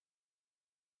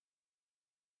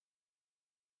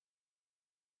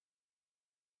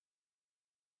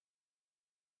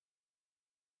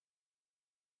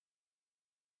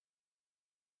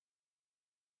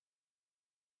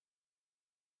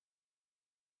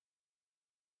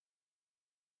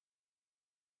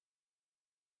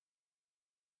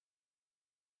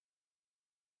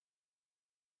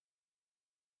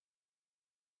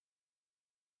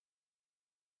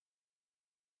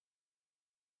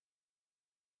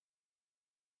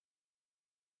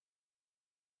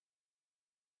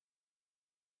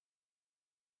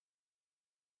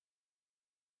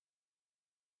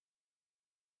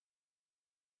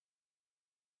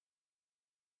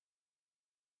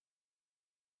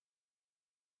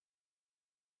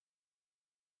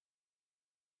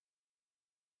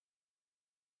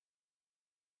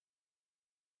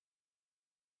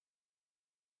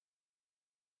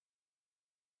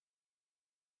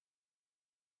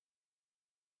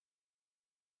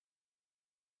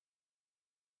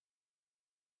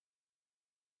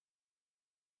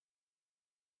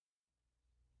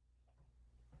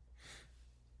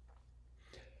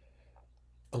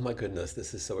Oh my goodness,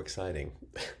 this is so exciting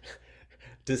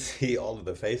to see all of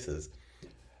the faces.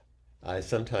 I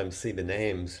sometimes see the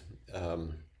names,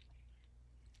 um,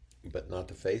 but not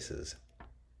the faces.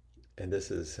 And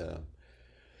this is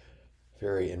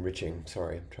very enriching.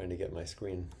 Sorry, I'm trying to get my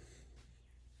screen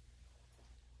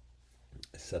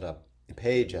set up.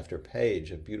 Page after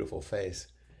page, a beautiful face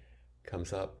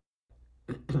comes up.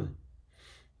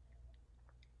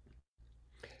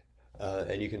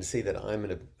 And you can see that I'm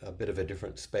in a bit of a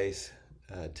different space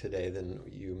today than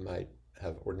you might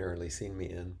have ordinarily seen me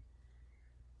in.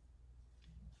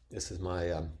 This is my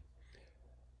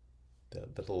the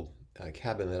little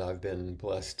cabin that I've been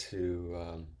blessed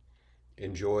to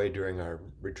enjoy during our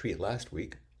retreat last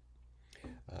week.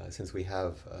 Since we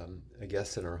have a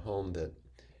guest in our home that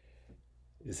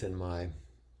is in my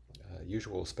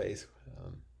usual space,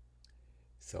 um,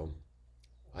 so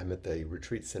I'm at the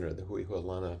retreat center, the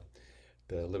Huihualana,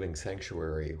 the living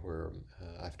sanctuary, where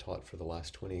I've taught for the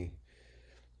last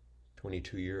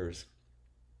 22 years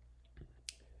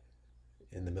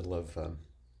in the middle of a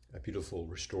beautiful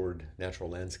restored natural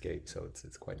landscape. So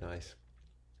it's quite nice.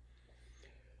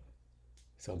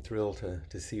 So I'm thrilled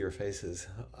to see your faces.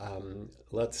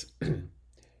 Let's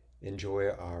enjoy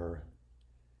our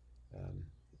um,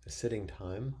 sitting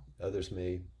time. Others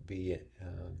may be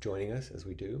joining us as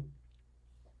we do.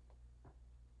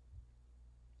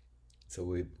 So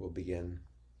we will begin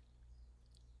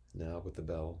now with the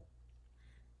bell.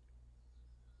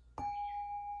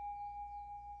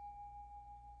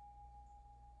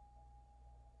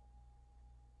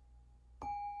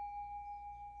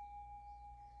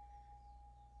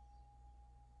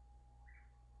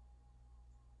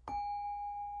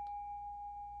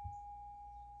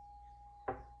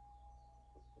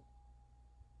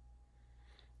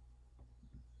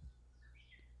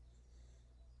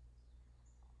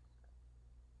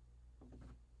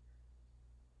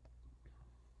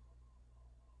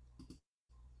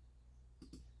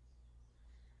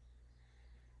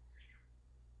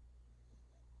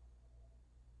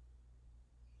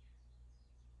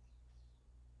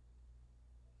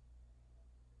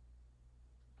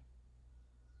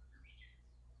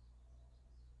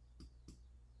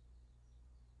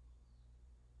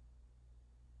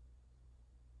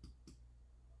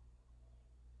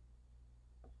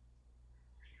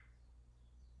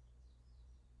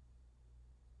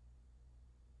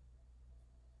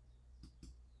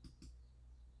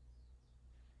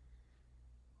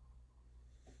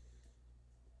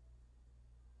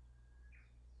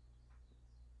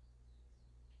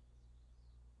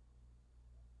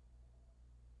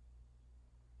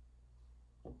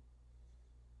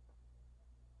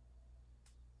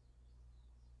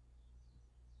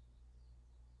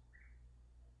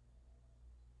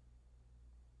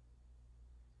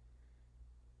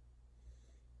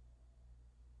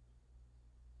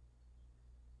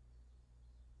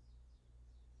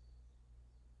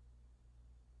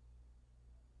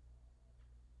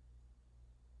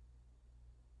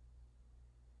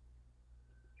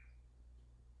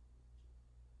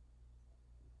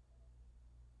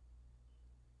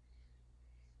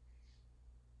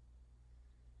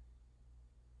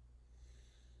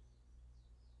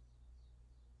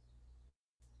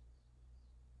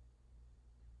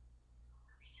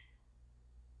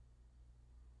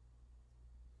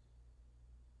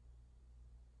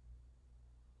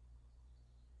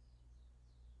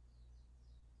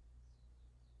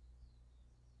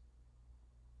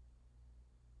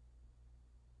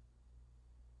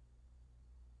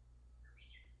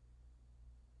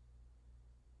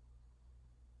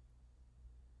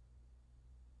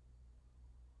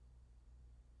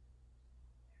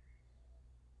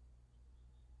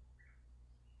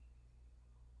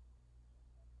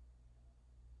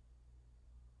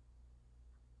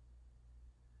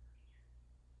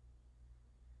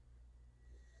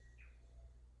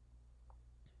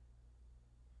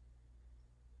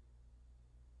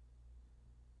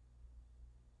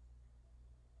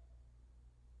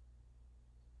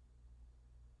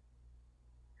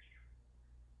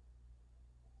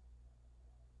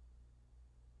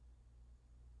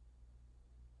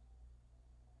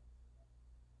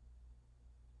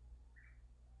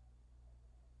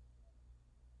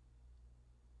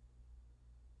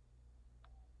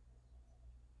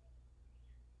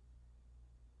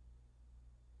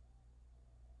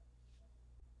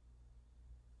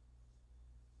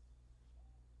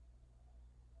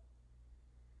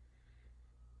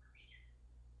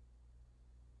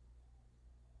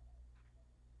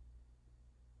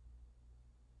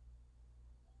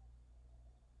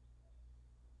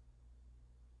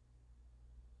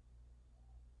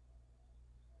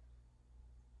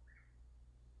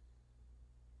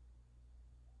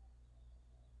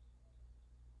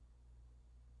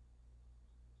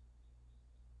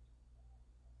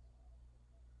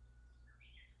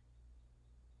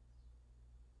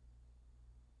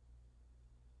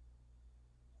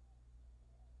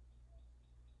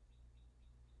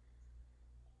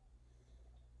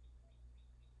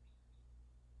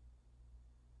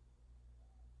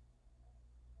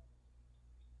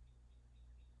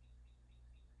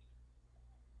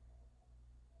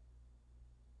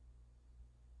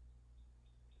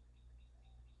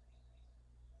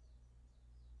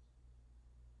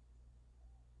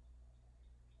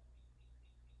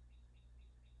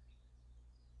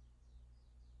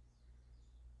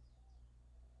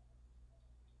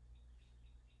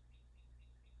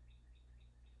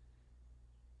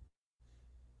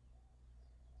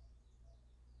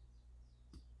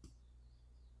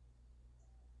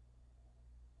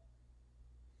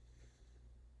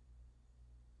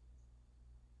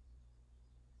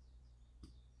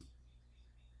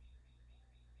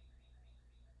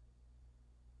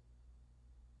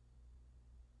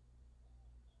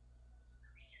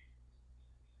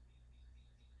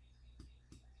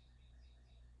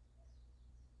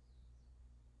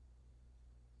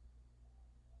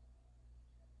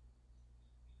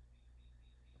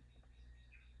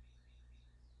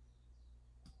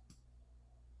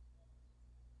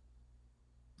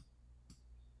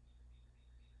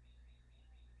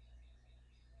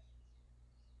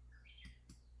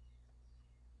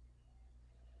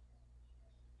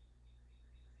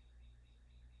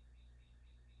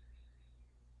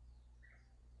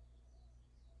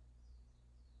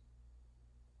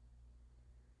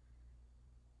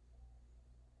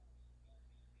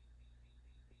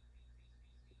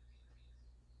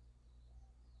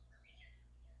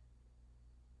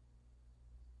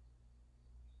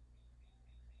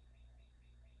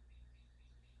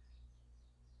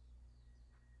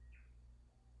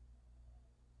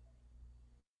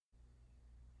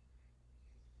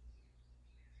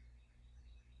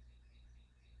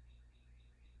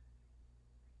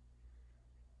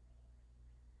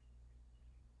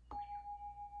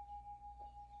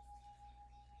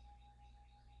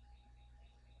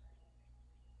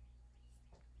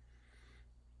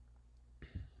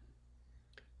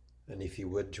 And if you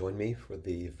would join me for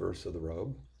the verse of the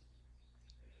robe.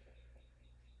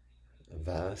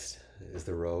 Vast is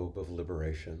the robe of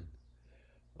liberation,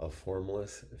 a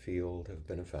formless field of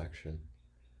benefaction.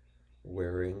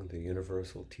 Wearing the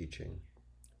universal teaching,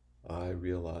 I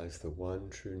realize the one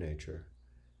true nature,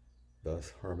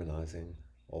 thus harmonizing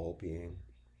all being.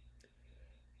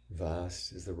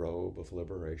 Vast is the robe of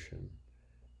liberation,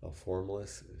 a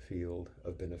formless field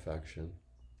of benefaction.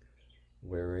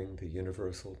 Wearing the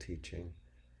universal teaching,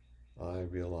 I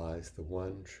realize the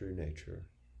one true nature,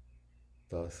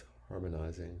 thus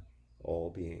harmonizing all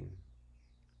being.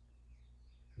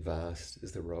 Vast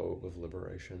is the robe of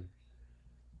liberation,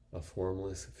 a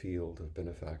formless field of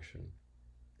benefaction.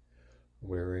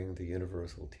 Wearing the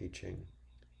universal teaching,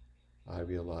 I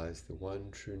realize the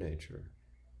one true nature,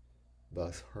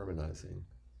 thus harmonizing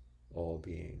all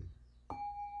being.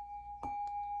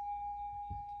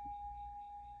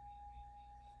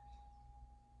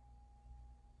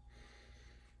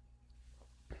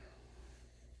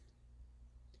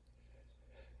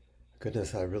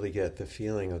 Goodness, I really get the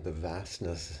feeling of the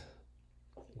vastness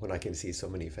when I can see so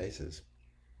many faces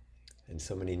and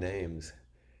so many names,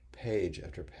 page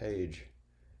after page.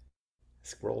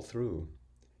 Scroll through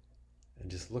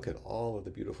and just look at all of the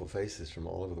beautiful faces from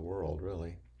all over the world,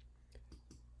 really.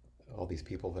 All these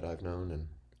people that I've known and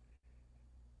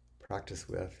practiced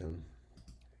with and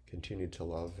continue to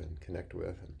love and connect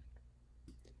with.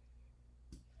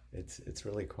 And it's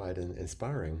really quite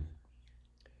inspiring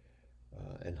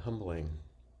and humbling,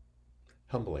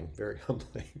 very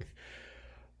humbling,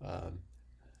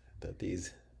 that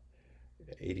these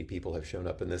 80 people have shown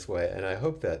up in this way. And I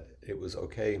hope that it was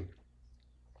okay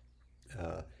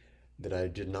that I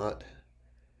did not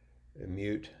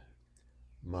mute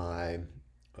my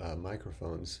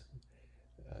microphones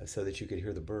so that you could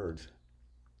hear the birds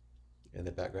in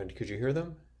the background. Could you hear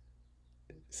them?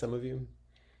 Some of you?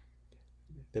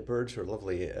 The birds are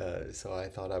lovely, so I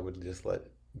thought I would just let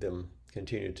them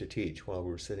continue to teach while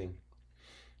we were sitting.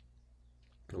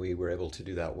 We were able to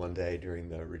do that one day during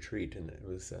the retreat, and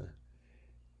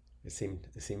it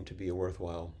seemed to be a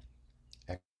worthwhile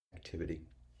activity.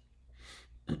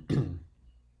 I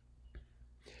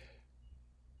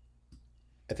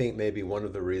think maybe one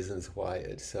of the reasons why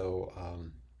it's so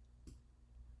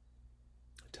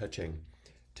touching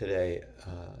today,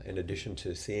 in addition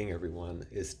to seeing everyone,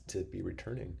 is to be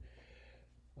returning.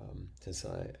 Since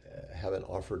I haven't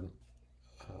offered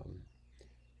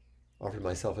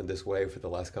myself in this way for the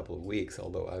last couple of weeks,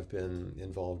 although I've been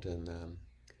involved in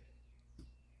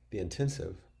the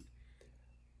intensive.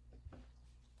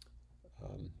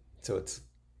 So it's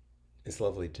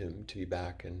lovely to be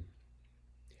back, and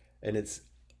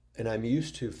I'm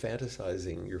used to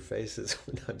fantasizing your faces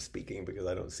when I'm speaking because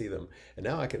I don't see them, and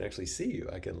now I can actually see you.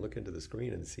 I can look into the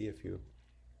screen and see a few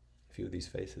of these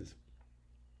faces.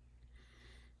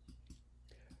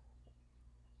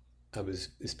 I was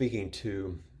speaking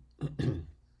to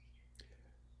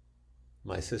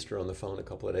my sister on the phone a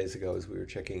couple of days ago as we were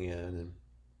checking in and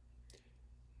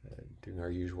doing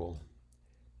our usual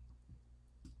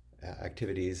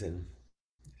activities and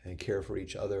care for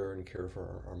each other and care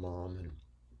for our mom. And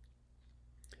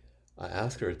I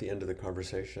asked her at the end of the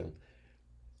conversation,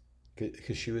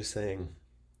 because she was saying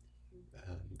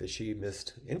that she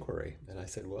missed inquiry. And I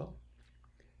said, well,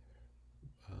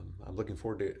 I'm looking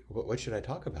forward to, what should I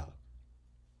talk about?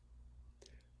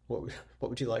 What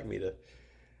would you like me to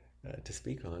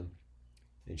speak on?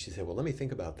 And she said, well, let me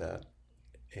think about that.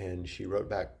 And she wrote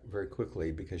back very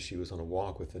quickly because she was on a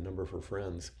walk with a number of her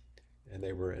friends, and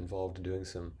they were involved in doing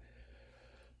some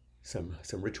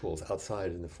rituals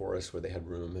outside in the forest where they had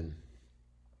room.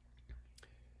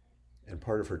 And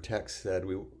part of her text said,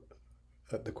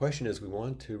 the question is, we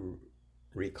want to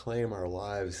reclaim our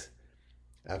lives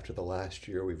after the last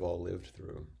year we've all lived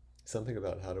through. Something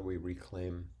about how do we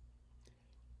reclaim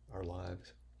our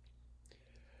lives.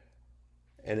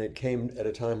 And it came at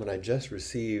a time when I just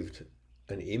received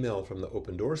an email from the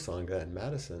Open Door Sangha in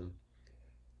Madison,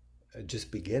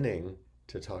 just beginning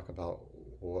to talk about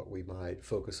what we might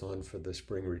focus on for the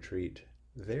spring retreat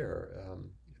there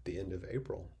at the end of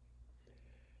April.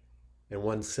 And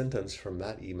one sentence from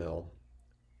that email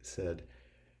said,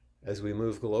 as we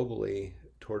move globally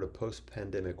toward a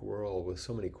post-pandemic world with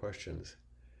so many questions,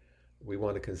 we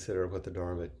want to consider what the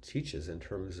Dharma teaches in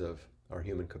terms of our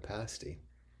human capacity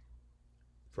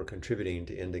for contributing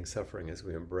to ending suffering as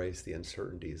we embrace the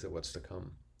uncertainties of what's to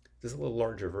come. This is a little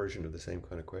larger version of the same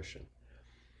kind of question.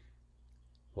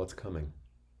 What's coming?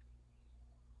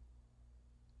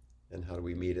 And how do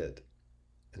we meet it?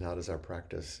 And how does our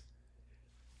practice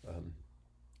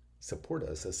support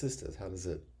us, assist us? How does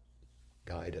it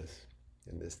guide us?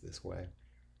 in this way.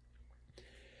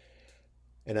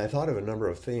 And I thought of a number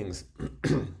of things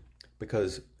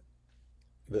because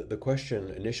the question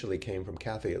initially came from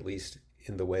Kathy, at least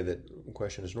in the way that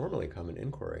questions normally come in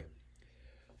inquiry.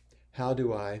 How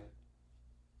do I,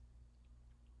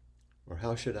 or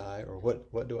how should I, or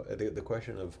what do I, the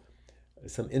question of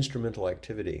some instrumental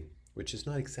activity, which is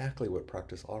not exactly what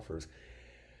practice offers,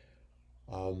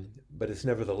 but it's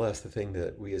nevertheless the thing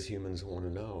that we as humans want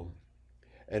to know.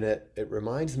 And it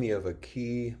reminds me of a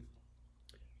key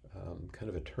kind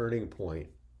of a turning point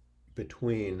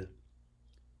between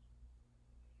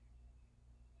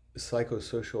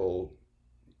psychosocial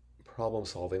problem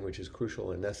solving, which is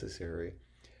crucial and necessary,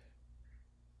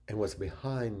 and what's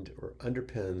behind or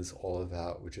underpins all of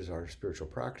that, which is our spiritual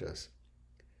practice,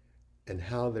 and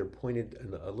how they're pointed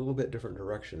in a little bit different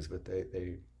directions, but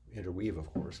they interweave,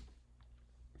 of course.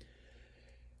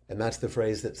 And that's the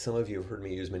phrase that some of you have heard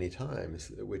me use many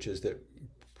times, which is that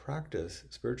practice,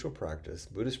 spiritual practice,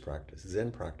 Buddhist practice,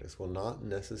 Zen practice, will not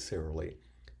necessarily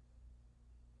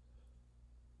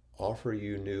offer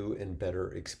you new and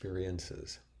better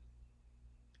experiences.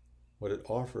 What it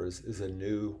offers is a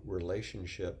new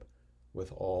relationship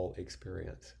with all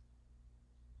experience.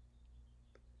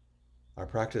 Our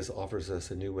practice offers us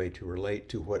a new way to relate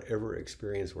to whatever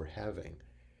experience we're having,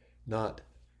 not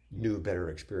new,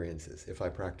 better experiences. If I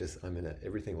practice,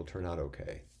 everything will turn out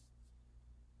okay.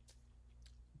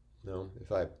 No,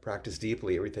 if I practice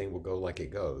deeply, everything will go like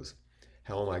it goes.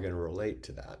 How am I going to relate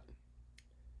to that?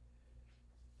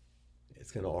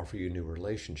 It's going to offer you a new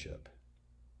relationship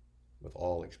with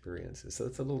all experiences. So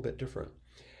it's a little bit different.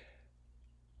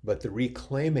 But the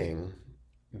reclaiming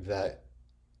that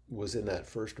was in that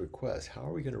first request, how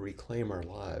are we going to reclaim our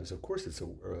lives? Of course, it's a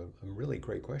really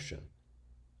great question.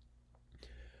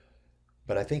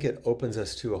 But I think it opens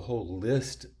us to a whole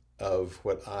list of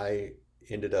what I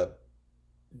ended up,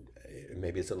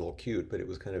 maybe it's a little cute, but it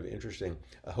was kind of interesting,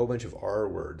 a whole bunch of R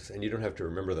words, and you don't have to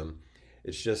remember them.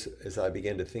 It's just as I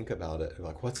began to think about it,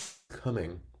 like what's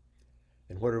coming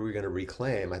and what are we going to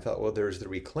reclaim? I thought, well, there's the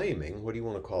reclaiming. What do you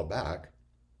want to call back?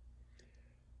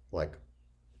 Like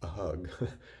a hug,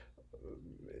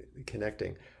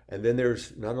 connecting. And then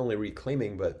there's not only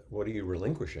reclaiming, but what are you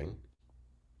relinquishing?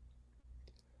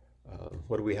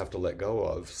 What do we have to let go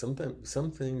of? Some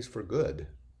things for good.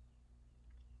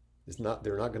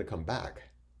 They're not going to come back.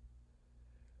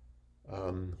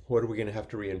 What are we going to have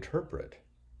to reinterpret?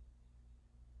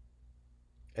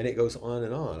 And it goes on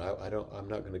and on. I'm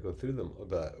not going to go through them,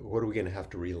 but what are we going to have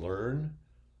to relearn?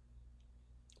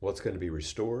 What's going to be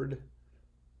restored?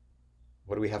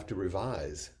 What do we have to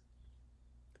revise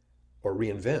or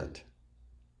reinvent?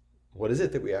 What is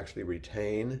it that we actually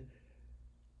retain?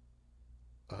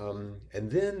 And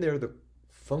then there are the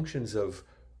functions of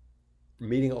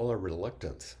meeting all our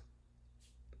reluctance.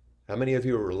 How many of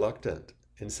you are reluctant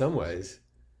in some ways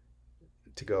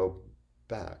to go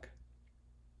back,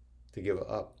 to give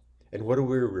up? And what are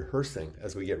we rehearsing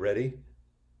as we get ready?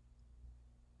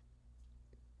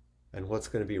 And what's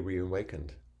going to be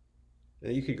reawakened?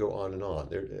 And you could go on and on.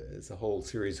 There's a whole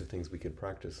series of things we could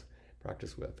practice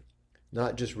with.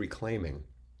 Not just reclaiming,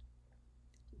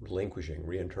 relinquishing,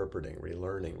 reinterpreting,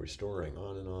 relearning, restoring,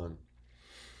 on and on.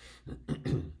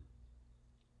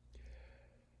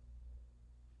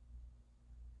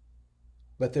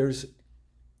 But there's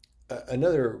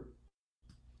another,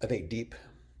 I think, deep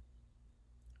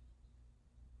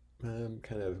kind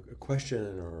of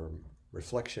question or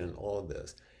reflection in all of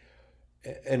this.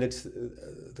 And it's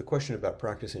the question about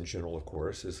practice in general, of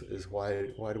course, is why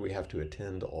do we have to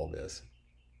attend all this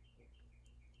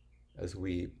as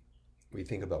we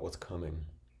think about what's coming?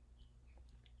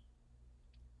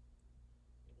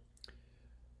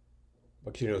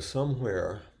 But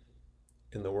somewhere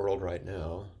in the world right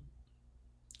now,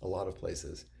 a lot of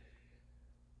places,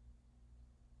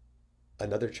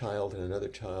 another child and another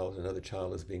child and another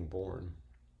child is being born,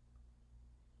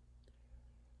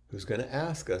 who's going to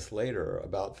ask us later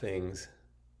about things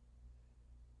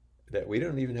that we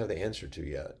don't even have the answer to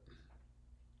yet.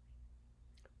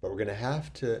 But we're going to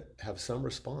have some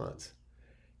response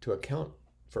to account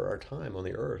for our time on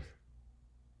the earth.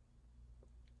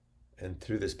 And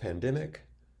through this pandemic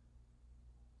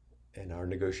and our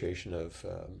negotiation of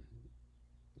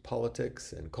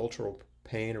politics and cultural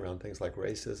pain around things like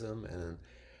racism, and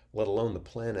let alone the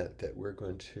planet that we're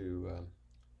going to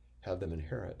have them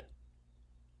inherit.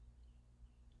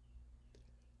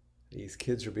 These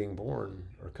kids are being born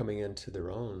or coming into their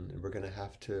own, and we're going to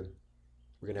have to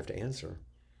answer.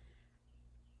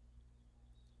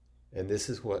 And this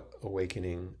is what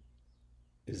awakening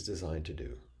is designed to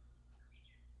do.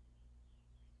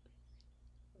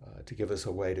 to give us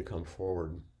a way to come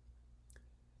forward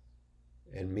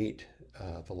and meet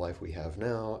the life we have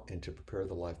now, and to prepare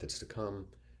the life that's to come,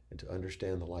 and to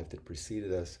understand the life that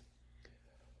preceded us,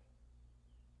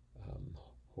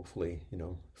 hopefully,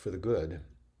 for the good.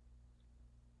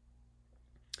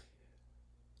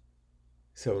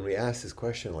 So when we ask this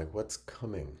question, like what's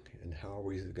coming and how are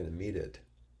we going to meet it,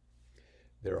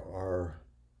 there are,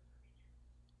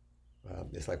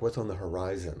 it's like what's on the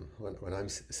horizon. When I'm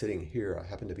sitting here, I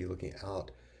happen to be looking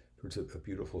out towards a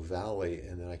beautiful valley,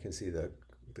 and then I can see the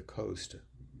coast.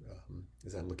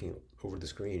 As I'm looking over the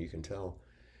screen, you can tell,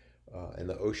 and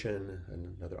the ocean,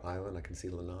 and another island, I can see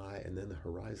Lanai, and then the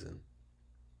horizon.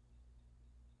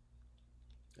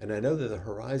 And I know that the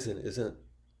horizon isn't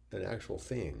an actual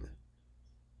thing.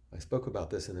 I spoke about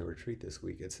this in the retreat this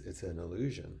week. It's an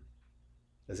illusion,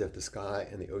 as if the sky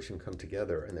and the ocean come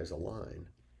together and there's a line.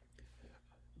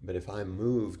 But if I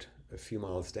moved a few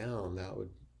miles down, it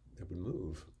would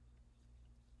move.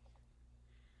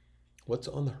 What's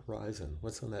on the horizon?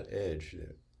 What's on that edge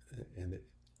and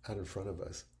out in front of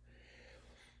us?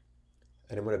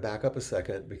 And I'm going to back up a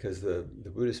second, because the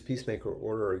Buddhist Peacemaker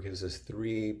Order gives us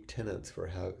 3 tenets for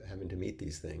having to meet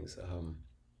these things.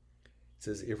 It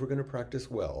says, if we're going to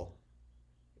practice well,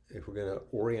 if we're going to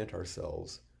orient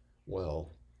ourselves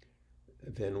well,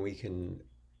 then we can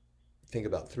think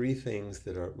about 3 things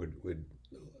that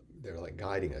they're like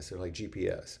guiding us. They're like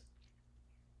GPS.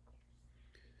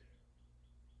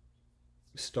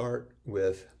 Start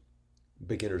with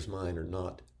beginner's mind, or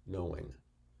not knowing.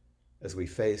 As we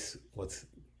face what's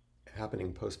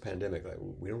happening post-pandemic, like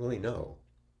we don't really know.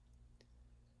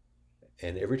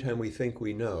 And every time we think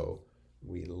we know,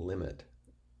 we limit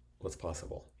what's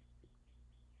possible.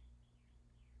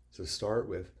 So start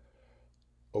with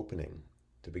opening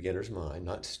to beginner's mind,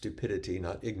 not stupidity,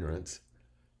 not ignorance,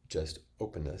 just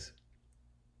openness,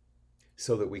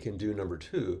 so that we can do number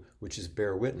 2, which is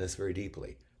bear witness very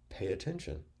deeply. Pay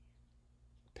attention.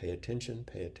 Pay attention,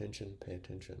 pay attention, pay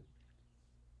attention.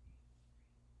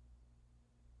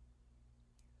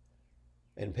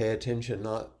 And pay attention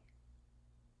not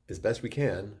as best we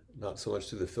can, not so much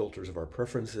through the filters of our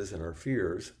preferences and our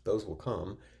fears. Those will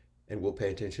come, and we'll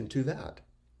pay attention to that,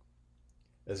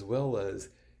 as well as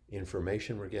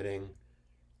information we're getting,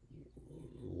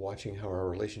 watching how our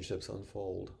relationships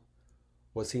unfold,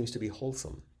 what seems to be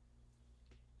wholesome.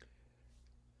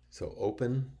 So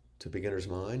open to beginner's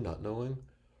mind, not knowing,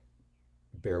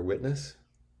 bear witness,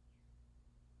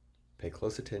 pay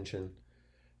close attention,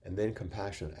 and then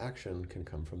compassionate action can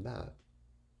come from that.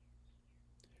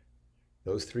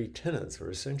 Those 3 tenets are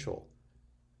essential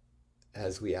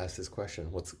as we ask this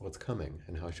question, what's coming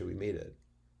and how should we meet it?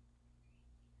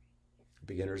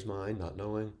 Beginner's mind, not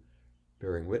knowing,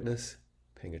 bearing witness,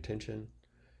 paying attention,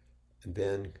 and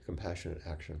then compassionate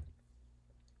action.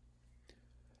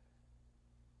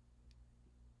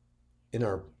 In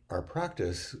our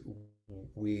practice,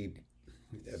 we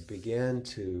began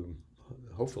to,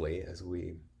 hopefully, as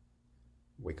we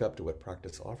wake up to what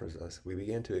practice offers us, we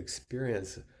began to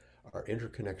experience our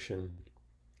interconnection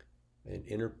and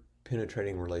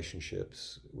interpenetrating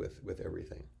relationships with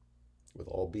everything, with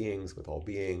all beings, with all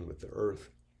being, with the earth.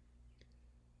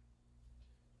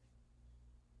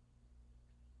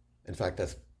 In fact,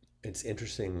 it's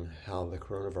interesting how the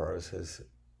coronavirus has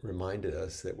reminded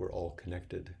us that we're all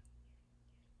connected.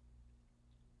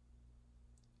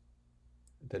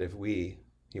 That if we,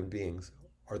 human beings,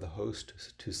 are the host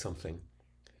to something,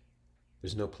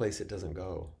 there's no place it doesn't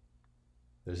go.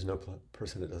 There's no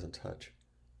person it doesn't touch.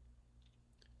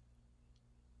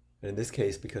 And in this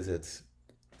case, because it's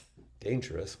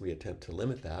dangerous, we attempt to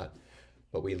limit that,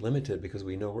 but we limit it because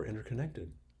we know we're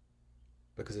interconnected,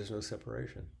 because there's no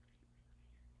separation.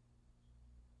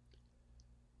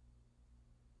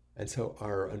 And so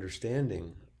our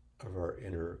understanding of our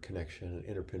interconnection and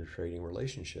interpenetrating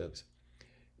relationships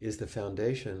is the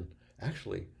foundation,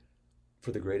 actually,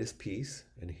 for the greatest peace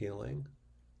and healing,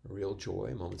 real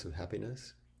joy, moments of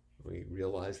happiness. We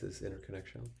realize this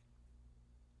interconnection.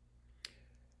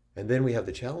 And then we have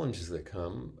the challenges that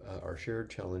come, our shared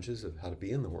challenges of how to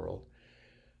be in the world.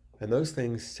 And those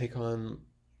things take on,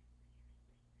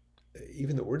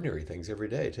 even the ordinary things every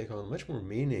day, take on much more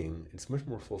meaning. It's much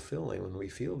more fulfilling when we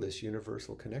feel this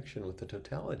universal connection with the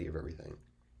totality of everything.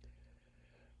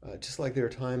 Just like there are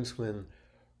times when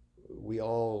we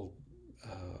all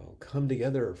come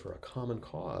together for a common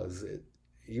cause.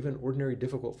 Even ordinary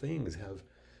difficult things have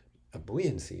a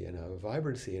buoyancy and a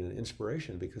vibrancy and an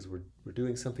inspiration because we're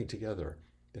doing something together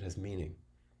that has meaning.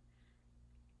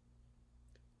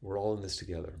 We're all in this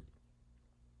together.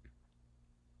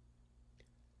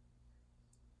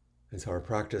 And so our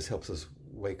practice helps us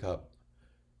wake up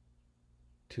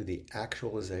to the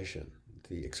actualization,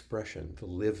 the expression, the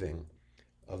living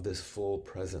of this full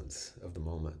presence of the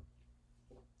moment,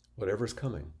 whatever's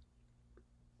coming.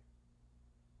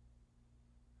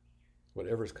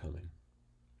 Whatever's coming.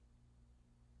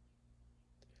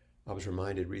 I was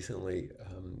reminded recently,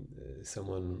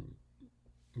 someone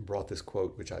brought this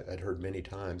quote, which I'd heard many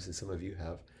times, and some of you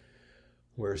have,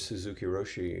 where Suzuki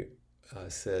Roshi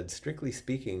said, "Strictly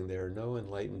speaking, there are no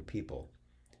enlightened people.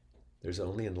 There's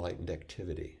only enlightened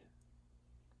activity."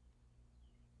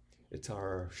 It's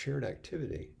our shared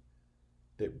activity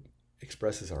that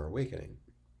expresses our awakening.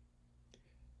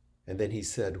 And then he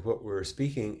said, what we're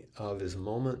speaking of is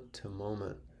moment to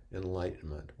moment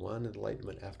enlightenment, one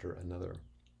enlightenment after another.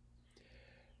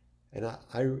 And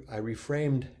I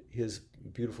reframed his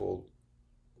beautiful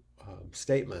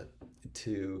statement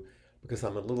because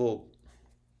I'm a little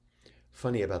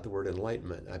funny about the word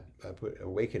enlightenment. I put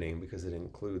awakening because it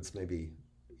includes maybe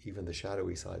even the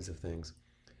shadowy sides of things.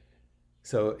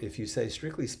 So if you say,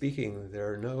 strictly speaking,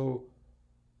 there are no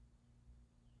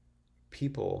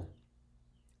people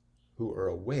who are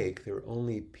awake, there are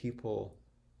only people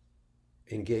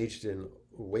engaged in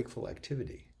wakeful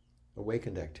activity,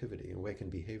 awakened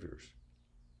behaviors.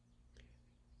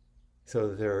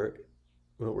 So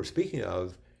what we're speaking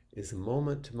of is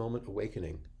moment-to-moment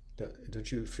awakening.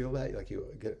 Don't you feel that? Like you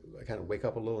kind of wake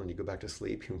up a little and you go back to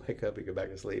sleep, you wake up, you go back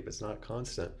to sleep. It's not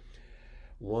constant.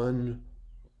 One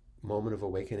moment of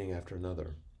awakening after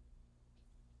another.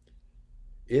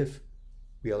 If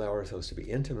we allow ourselves to be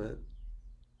intimate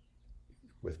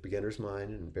with beginner's mind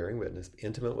and bearing witness,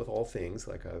 intimate with all things,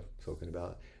 like I've spoken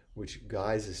about, which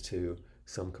guides us to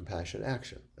some compassionate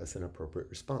action. That's an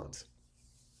appropriate response.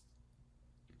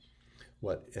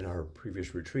 What in our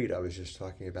previous retreat I was just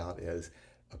talking about is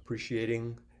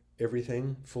appreciating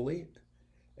everything fully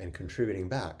and contributing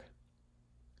back.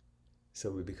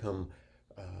 So we become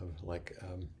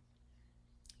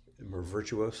more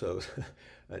virtuosos,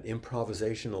 an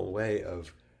improvisational way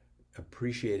of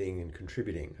appreciating and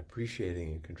contributing,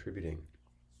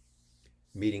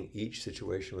 meeting each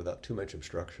situation without too much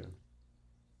obstruction.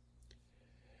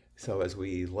 So as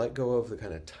we let go of the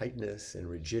kind of tightness and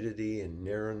rigidity and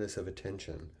narrowness of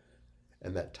attention,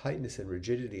 and that tightness and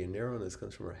rigidity and narrowness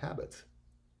comes from our habits,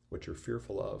 what you're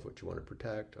fearful of, what you want to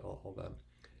protect, all that.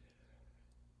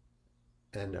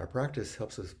 And our practice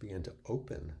helps us begin to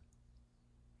open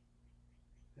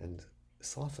and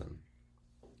soften,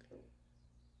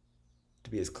 to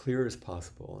be as clear as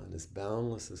possible and as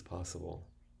boundless as possible,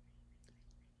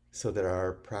 so that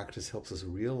our practice helps us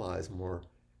realize more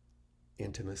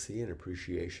intimacy and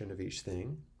appreciation of each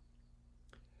thing.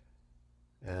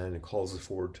 And it calls us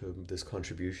forward to this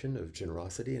contribution of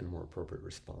generosity and more appropriate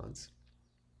response.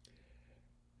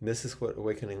 And this is what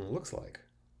awakening looks like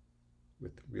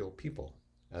with real people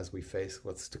as we face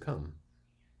what's to come.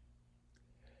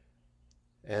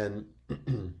 And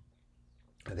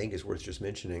I think it's worth just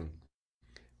mentioning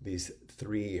these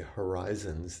three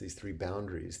horizons, these three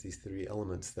boundaries, these three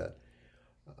elements that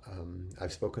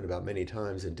I've spoken about many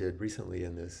times and did recently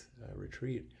in this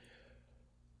retreat,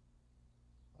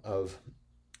 of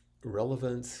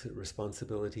relevance,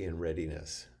 responsibility, and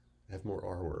readiness. I have more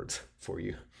R words for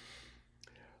you.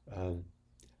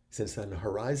 Since the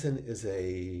horizon is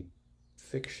a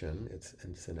fiction,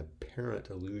 it's an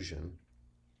apparent illusion.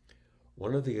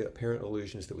 One of the apparent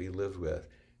illusions that we live with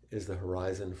is the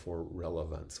horizon for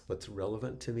relevance. What's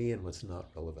relevant to me and what's not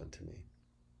relevant to me.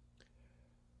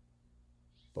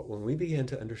 But when we begin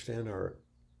to understand our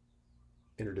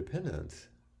interdependence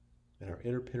and our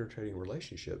interpenetrating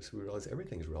relationships, we realize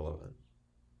everything's relevant.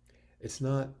 It's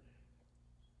not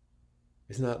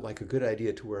like a good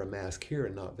idea to wear a mask here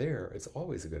and not there. It's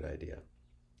always a good idea.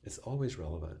 It's always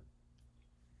relevant.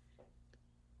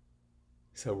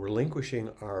 So relinquishing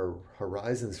our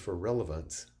horizons for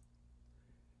relevance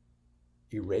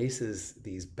erases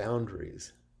these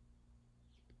boundaries,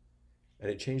 and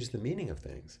it changes the meaning of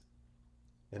things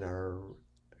and our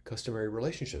customary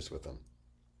relationships with them.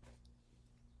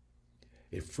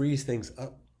 It frees things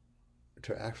up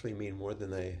to actually mean more than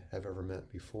they have ever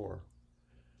meant before.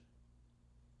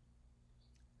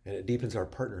 And it deepens our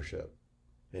partnership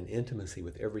and intimacy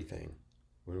with everything.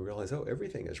 When we realize,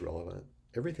 everything is relevant,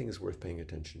 everything is worth paying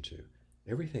attention to,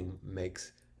 everything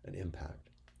makes an impact.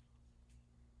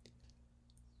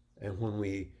 And when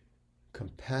we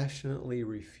compassionately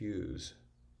refuse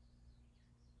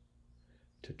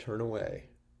to turn away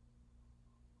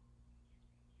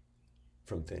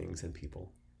from things and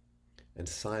people and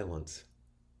silence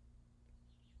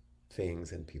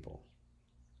things and people,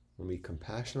 when we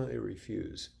compassionately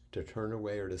refuse to turn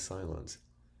away or to silence,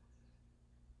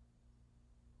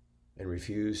 and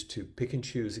refuse to pick and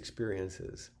choose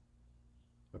experiences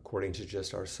according to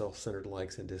just our self-centered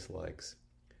likes and dislikes,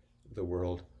 the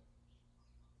world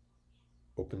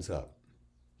opens up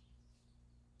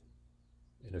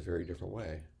in a very different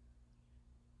way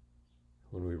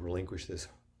when we relinquish this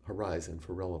horizon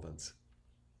for relevance.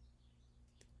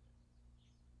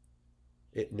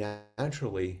 It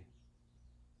naturally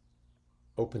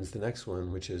opens the next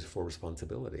one, which is for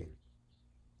responsibility.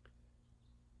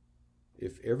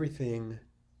 If everything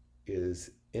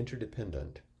is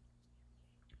interdependent,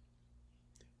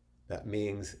 that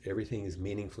means everything is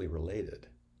meaningfully related,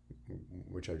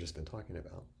 which I've just been talking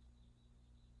about.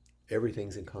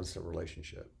 Everything's in constant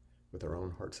relationship with our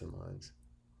own hearts and minds.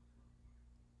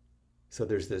 So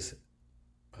there's this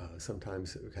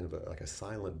sometimes kind of like a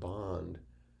silent bond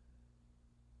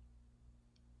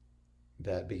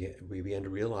that we begin to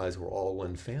realize we're all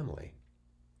one family.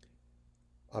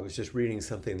 I was just reading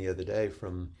something the other day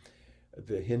from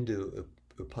the Hindu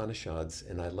Upanishads,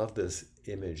 and I love this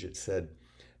image. It said,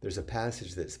 there's a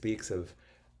passage that speaks of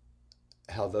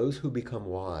how those who become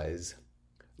wise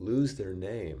lose their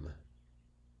name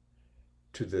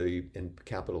to the, in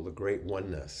capital, the great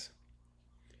oneness,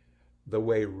 the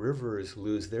way rivers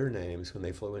lose their names when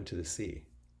they flow into the sea.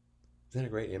 Isn't that a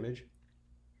great image?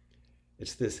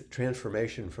 It's this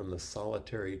transformation from the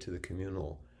solitary to the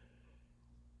communal.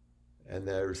 And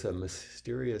there's a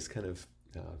mysterious kind of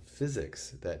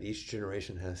physics that each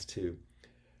generation has to,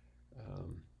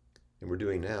 and we're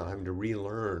doing now, having to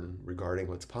relearn regarding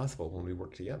what's possible when we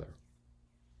work together.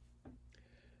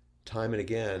 Time and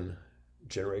again,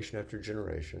 generation after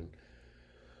generation,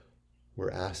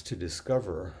 we're asked to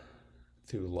discover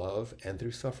through love and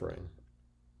through suffering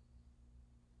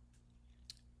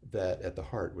that at the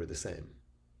heart we're the same.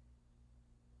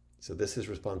 So this is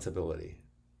responsibility.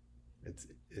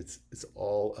 It's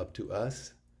all up to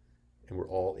us, and we're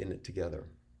all in it together.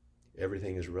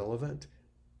 Everything is relevant,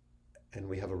 and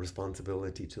we have a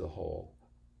responsibility to the whole.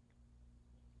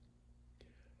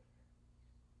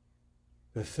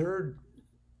 The third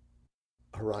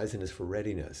horizon is for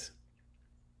readiness.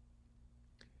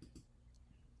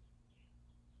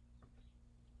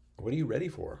 What are you ready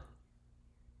for?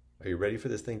 Are you ready for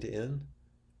this thing to end?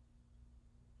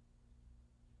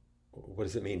 What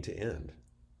does it mean to end?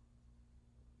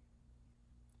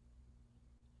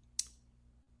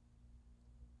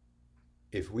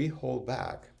 If we hold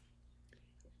back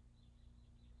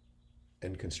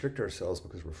and constrict ourselves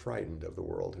because we're frightened of the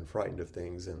world and frightened of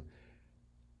things, and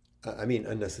I mean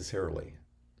unnecessarily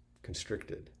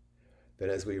constricted, that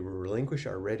as we relinquish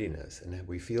our readiness and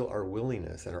we feel our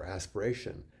willingness and our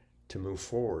aspiration to move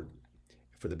forward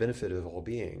for the benefit of all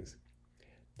beings,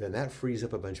 then that frees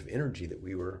up a bunch of energy that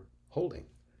we were holding.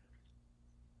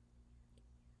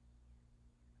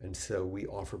 And so we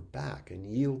offer back and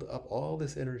yield up all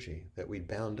this energy that we'd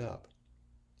bound up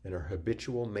in our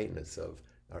habitual maintenance of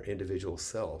our individual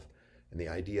self and the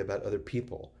idea about other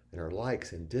people and our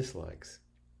likes and dislikes.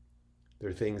 There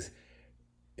are things,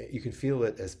 you can feel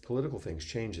it as political things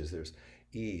changes. There's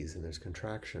ease and there's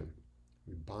contraction.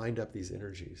 We bind up these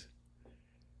energies.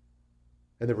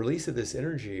 And the release of this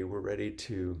energy, we're ready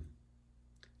to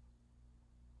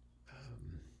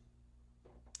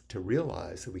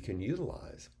realize that we can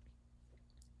utilize.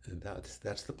 And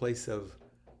that's the place of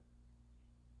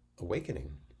awakening.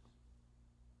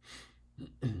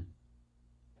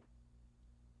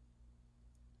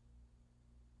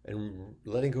 And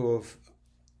letting go of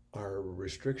our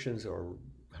restrictions or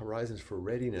horizons for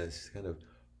readiness kind of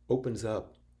opens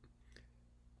up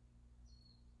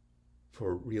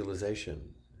for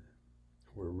realization.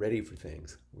 We're ready for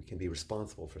things. We can be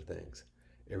responsible for things.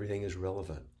 Everything is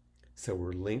relevant. So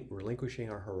we're relinquishing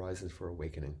our horizons for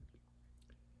awakening.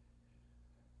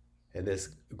 And this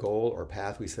goal or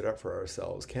path we set up for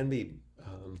ourselves can be,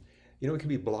 it can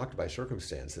be blocked by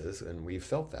circumstances, and we've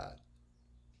felt that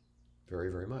very,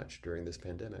 very much during this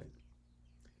pandemic.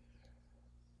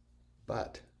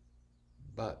 But,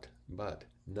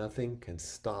 nothing can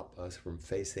stop us from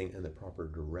facing in the proper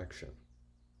direction,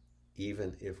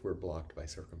 even if we're blocked by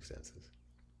circumstances.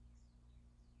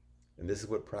 And this is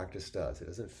what practice does. It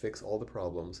doesn't fix all the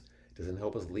problems. It doesn't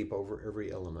help us leap over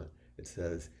every element. It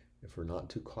says, if we're not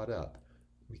too caught up,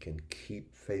 we can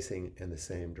keep facing in the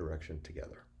same direction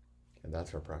together. And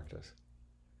that's our practice.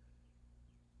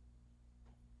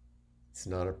 It's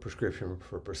not a prescription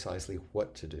for precisely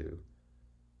what to do,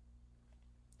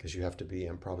 because you have to be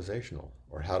improvisational,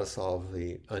 or how to solve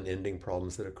the unending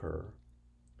problems that occur.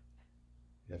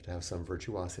 You have to have some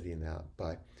virtuosity in that.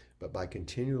 But by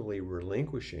continually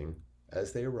relinquishing,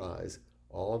 as they arise,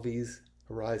 all of these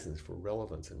horizons for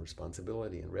relevance and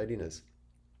responsibility and readiness,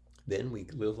 then we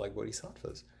live like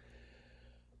bodhisattvas.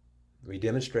 We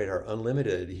demonstrate our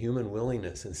unlimited human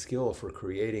willingness and skill for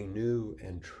creating new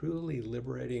and truly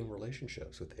liberating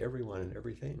relationships with everyone and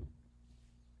everything.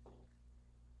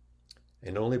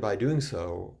 And only by doing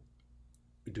so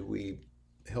do we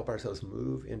help ourselves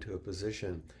move into a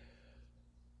position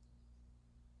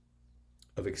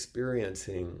of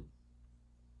experiencing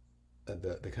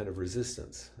the kind of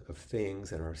resistance of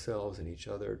things and ourselves and each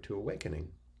other to awakening.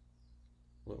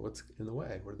 What's in the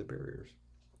way? What are the barriers?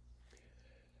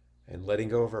 And letting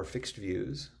go of our fixed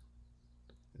views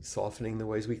and softening the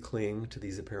ways we cling to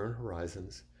these apparent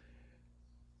horizons,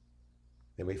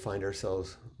 then we find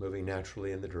ourselves moving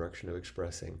naturally in the direction of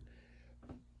expressing,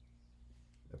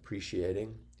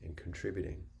 appreciating and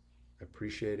contributing,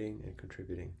 appreciating and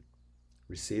contributing,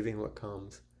 receiving what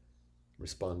comes,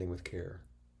 responding with care.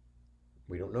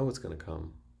 We don't know what's going to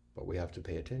come, but we have to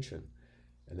pay attention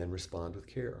and then respond with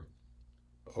care,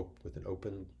 with an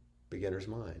open beginner's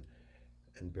mind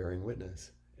and bearing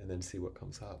witness, and then see what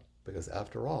comes up. Because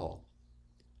after all,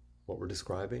 what we're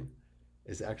describing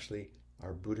is actually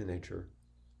our Buddha nature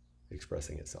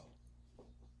expressing itself.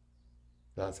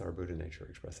 That's our Buddha nature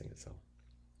expressing itself.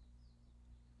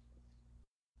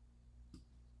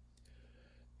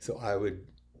 So I would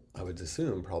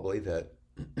assume probably that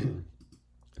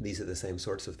these are the same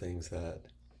sorts of things that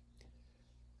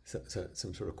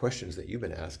some sort of questions that you've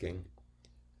been asking,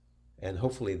 and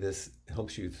hopefully this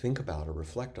helps you think about or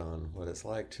reflect on what it's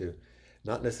like to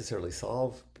not necessarily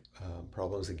solve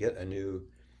problems and get a new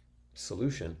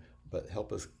solution, but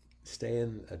help us stay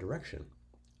in a direction,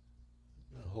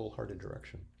 a wholehearted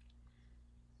direction,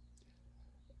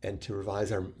 and to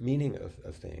revise our meaning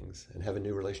of things and have a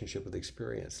new relationship with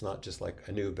experience, not just like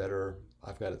a new, better,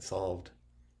 I've got it solved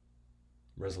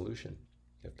resolution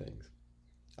of things.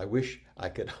 I wish I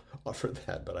could offer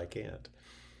that, but I can't.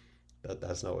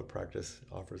 That's not what practice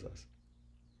offers us.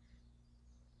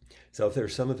 So if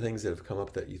there's some of the things that have come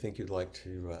up that you think you'd like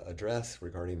to address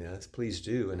regarding this, please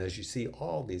do. And as you see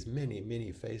all these many,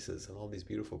 many faces and all these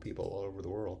beautiful people all over the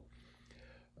world,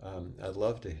 I'd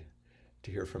love to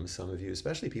hear from some of you,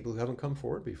 especially people who haven't come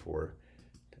forward before.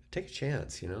 Take a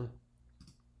chance,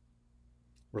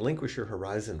 relinquish your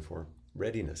horizon for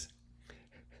readiness,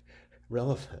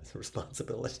 relevance,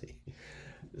 responsibility.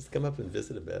 Just come up and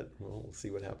visit a bit. We'll see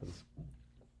what happens.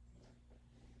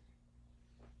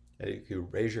 And you can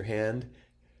raise your hand.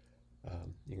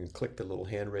 You can click the little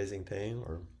hand raising thing,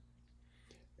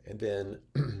 and then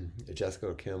Jessica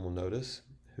or Kim will notice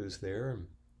who's there and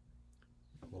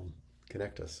will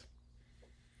connect us,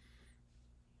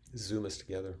 Zoom us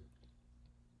together.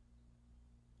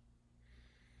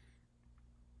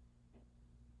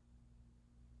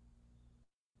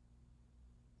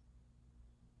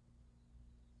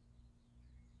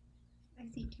 I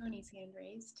see Tony's hand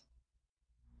raised.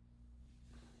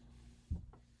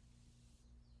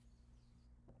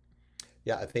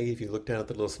 Yeah, I think if you look down at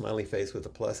the little smiley face with the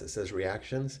plus, it says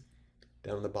reactions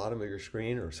down on the bottom of your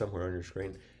screen or somewhere on your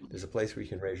screen. There's a place where you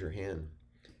can raise your hand,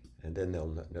 and then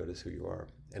they'll notice who you are.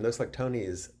 And it looks like Tony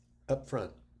is up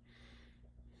front.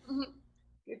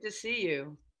 Good to see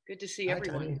you. Good to see Hi,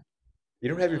 everyone. Tony. You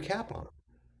don't have your cap on.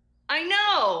 I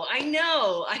know, I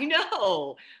know, I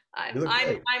know. You look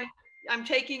great. I'm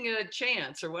taking a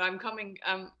chance, or I'm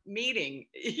meeting.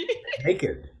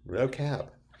 Naked, no cap.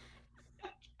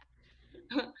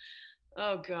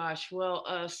 Oh gosh.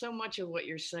 Well, so much of what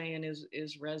you're saying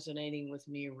is resonating with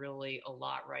me really a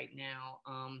lot right now.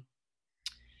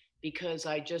 Because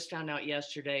I just found out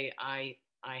yesterday I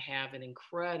have an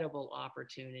incredible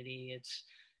opportunity. It's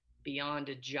beyond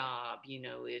a job,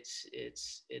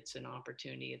 it's an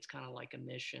opportunity. It's kind of like a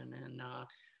mission, and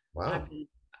Wow. I've been,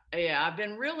 yeah, I've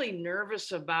been really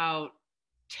nervous about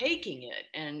taking it,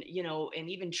 and and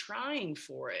even trying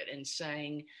for it and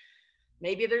saying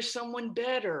maybe there's someone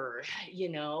better,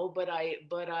 but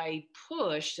I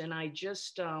pushed, and I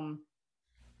just a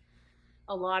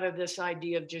lot of this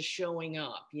idea of just showing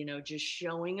up, just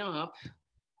showing up,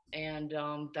 and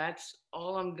that's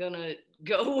all I'm gonna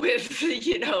go with,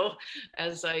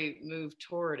 as I move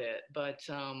toward it. But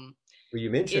Well, you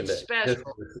mentioned it's that this,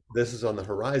 special. this is on the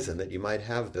horizon, that you might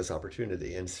have this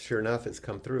opportunity, and sure enough, it's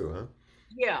come through, huh?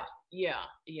 Yeah, yeah,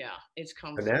 yeah. It's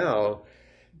come And through. now,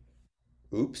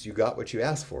 oops, you got what you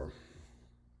asked for.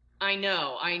 I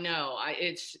know, I know.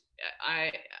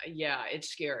 I, yeah, it's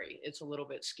scary. It's a little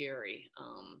bit scary.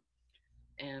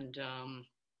 And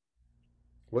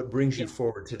What brings yeah, you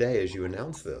forward today as you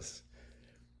announce this?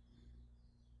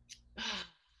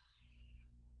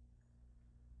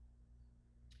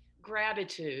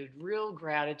 gratitude, real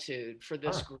gratitude for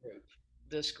Ah,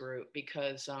 this group,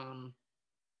 because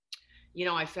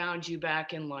I found you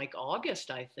back in like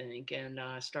August, I think, and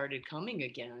started coming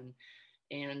again,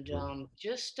 and Mm.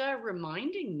 just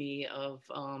reminding me of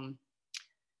I'm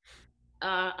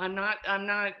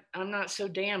not so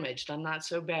damaged. I'm not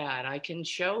so bad. I can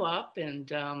show up,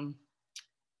 and I'm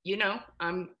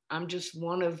just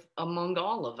one of among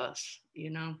all of us.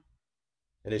 And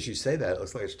as you say that, it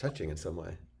looks like it's touching in some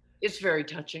way. It's very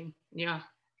touching. Yeah,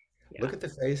 Look yeah, at the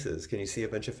faces. Can you see a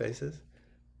bunch of faces?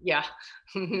 yeah.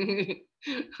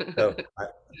 So,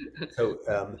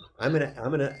 I'm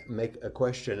gonna make a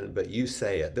question, but you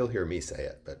say it. They'll hear me say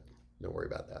it, but don't worry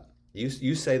about that.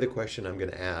 You say the question I'm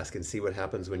gonna ask and see what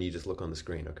happens when you just look on the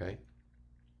screen. Okay?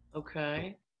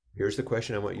 Okay. Here's the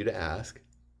question I want you to ask.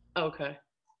 Okay.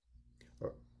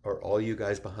 Are, are all you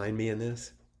guys behind me in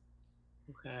this?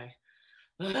 Okay.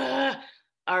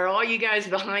 Are all you guys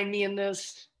behind me in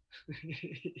this?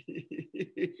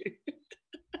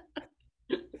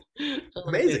 Oh, good.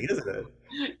 Amazing, isn't it?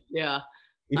 Yeah,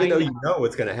 Even I though know. you know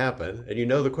what's gonna happen and you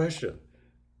know the question,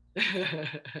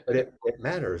 but it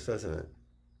matters, doesn't it?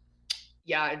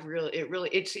 Yeah,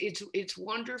 it's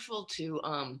wonderful to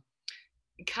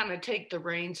kind of take the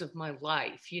reins of my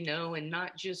life, and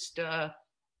not just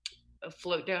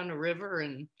float down the river.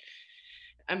 And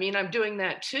I mean, I'm doing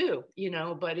that too,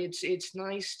 but it's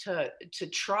nice to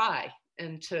try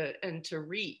and to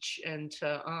reach and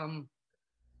to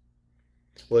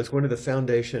Well, it's one of the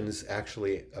foundations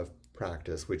actually of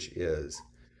practice, which is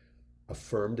a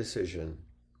firm decision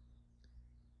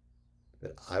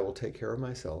that I will take care of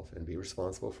myself and be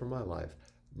responsible for my life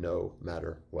no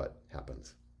matter what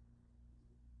happens.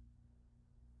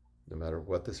 No matter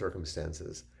what the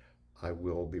circumstances, I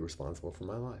will be responsible for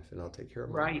my life and I'll take care of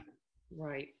my life. right,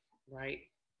 right, right,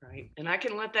 right. And I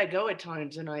can let that go at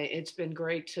times. And it's been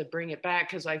great to bring it back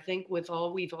because I think with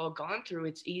all we've all gone through,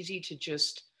 it's easy to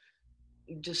just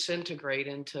disintegrate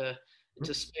into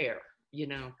despair, you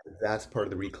know. That's part of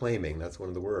the reclaiming. That's one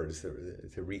of the words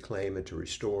to reclaim and to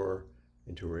restore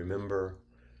and to remember.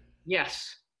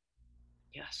 Yes,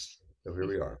 yes. So here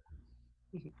we are.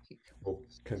 Well,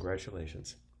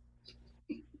 congratulations.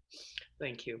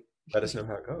 Thank you. Let us know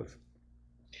how it goes.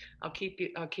 I'll keep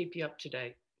you up to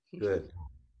date. Good.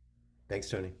 Thanks,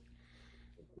 Tony.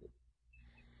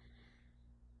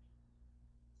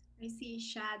 I see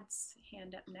Shad's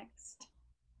hand up next.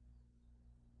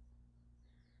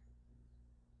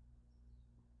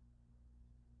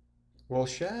 Well,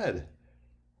 Shad,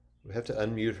 we have to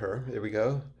unmute her. There we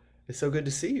go. It's so good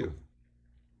to see you.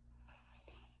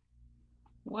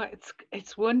 Well,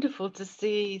 it's wonderful to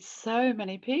see so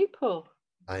many people.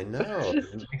 I know.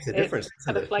 Just It makes a it's difference,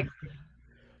 kind doesn't of it? like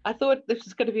I thought this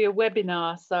was going to be a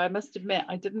webinar, so I must admit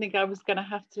I didn't think I was going to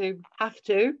have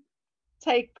to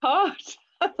take part.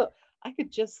 I thought I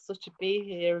could just sort of be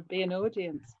here and be an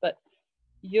audience, but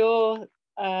your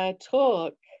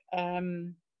talk,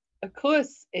 of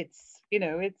course, it's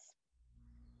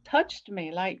touched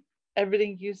me like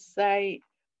everything you say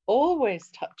always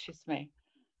touches me.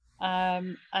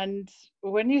 And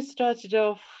when you started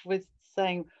off with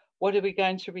saying, what are we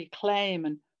going to reclaim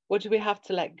and what do we have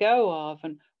to let go of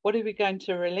and what are we going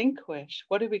to relinquish?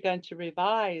 What are we going to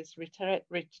revise, retain,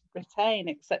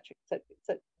 etc., etc.,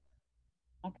 etc.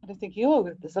 I'm kind of thinking, oh,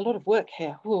 there's a lot of work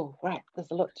here. Oh, right,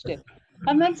 there's a lot to do.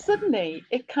 And then suddenly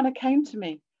it kind of came to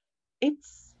me.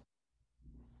 It's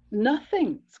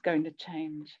nothing's going to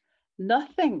change.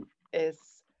 Nothing is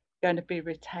going to be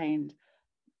retained.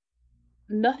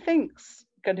 Nothing's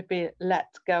going to be let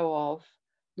go of,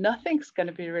 nothing's going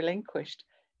to be relinquished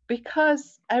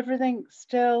because everything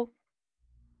still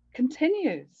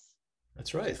continues.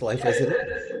 That's right. It's life as it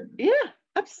is. Yeah,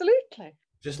 absolutely.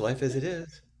 Just life as it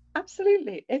is.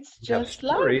 Absolutely. It's We have just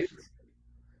stories. life.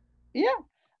 Yeah.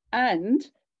 And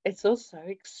it's also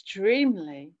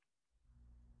extremely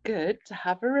good to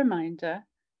have a reminder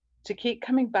to keep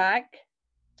coming back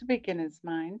to beginner's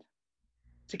mind,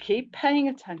 to keep paying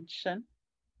attention,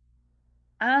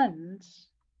 and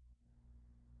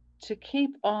to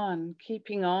keep on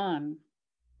keeping on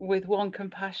with one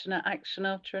compassionate action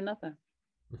after another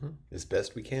As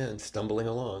best we can, stumbling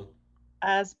along.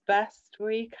 as best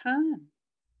we can.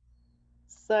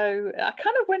 So I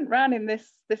kind of went round in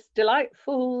this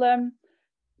delightful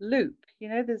loop.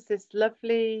 There's this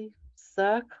lovely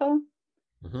circle,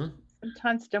 hmm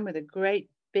sometimes done with a great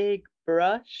big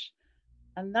brush,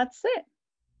 and that's it.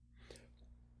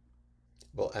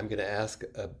 Well, I'm going to ask,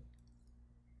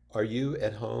 are you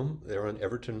at home there on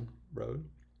Everton Road?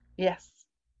 Yes.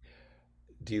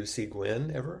 Do you see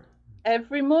Gwen ever?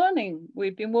 Every morning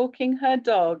we've been walking her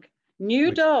dog, new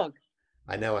Would dog.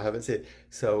 I know I haven't seen.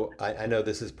 So I know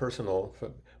this is personal,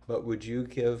 but would you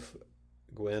give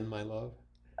Gwen my love?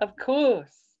 Of course,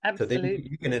 So then absolutely.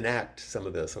 you can enact some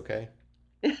of this, okay?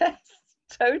 Yes,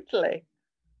 totally.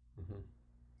 Hmm.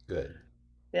 Good.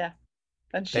 Yeah.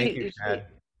 And Thank you, she, Chad.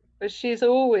 but she's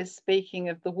always speaking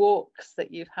of the walks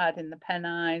that you've had in the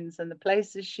Pennines and the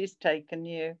places she's taken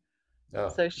you. Oh,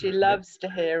 So she loves to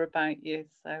hear about you.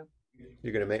 So,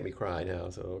 you're going to make me cry now,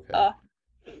 so okay. uh,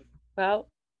 well,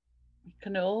 we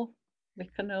can all we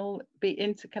can all be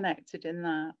interconnected in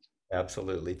that.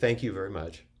 Absolutely. Thank you very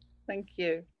much. Thank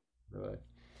you. Bye.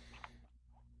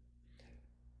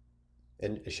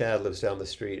 And Shad lives down the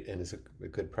street and is a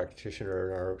good practitioner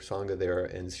in our Sangha there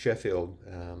in Sheffield.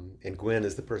 And Gwen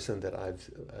is the person that I've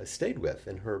stayed with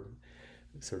in her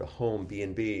sort of home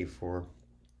B&B for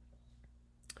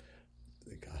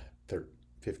God,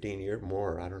 15 years,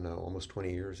 more, I don't know, almost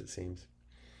 20 years it seems.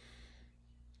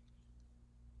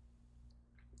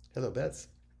 Hello, Bets.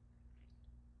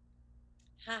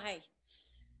 Hi,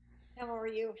 how are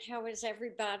you? How is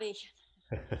everybody?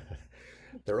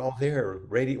 They're all there,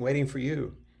 waiting for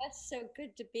you. That's so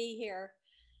good to be here.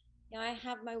 I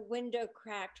have my window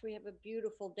cracked. We have a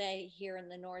beautiful day here in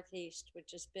the Northeast,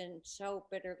 which has been so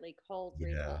bitterly cold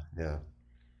recently. Yeah, yeah.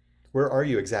 Where are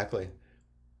you exactly?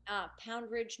 Pound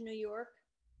Ridge, New York,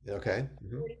 Okay.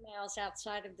 Hmm. 40 miles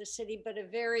outside of the city, but a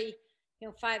very,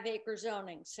 5-acre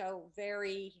zoning. So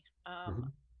very,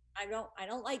 um, Hmm. I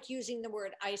don't like using the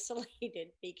word isolated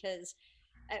because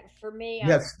for me, You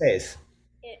have space.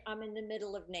 I'm in the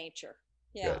middle of nature.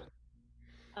 Yeah.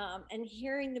 Good. And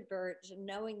hearing the birds and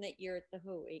knowing that you're at the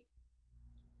Hui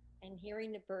and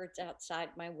hearing the birds outside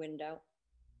my window,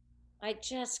 I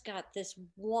just got this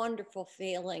wonderful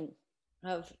feeling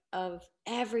of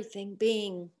everything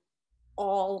being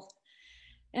all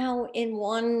in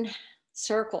one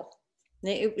circle.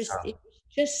 It was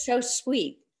just so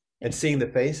sweet. And seeing the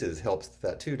faces helps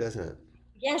that too, doesn't it?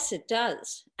 Yes, it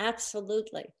does.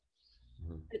 Absolutely.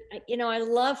 Mhm. But, I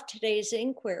love today's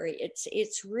inquiry.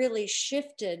 It's really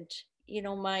shifted,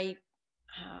 my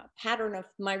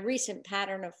my recent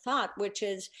pattern of thought, which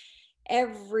is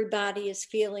everybody is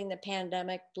feeling the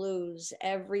pandemic blues.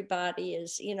 Everybody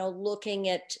is, looking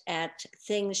at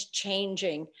things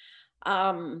changing.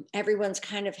 Everyone's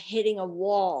kind of hitting a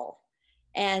wall,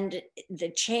 and the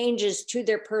changes to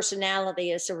their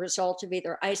personality as a result of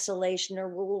either isolation or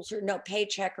rules or no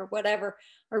paycheck or whatever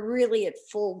are really at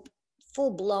full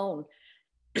blown.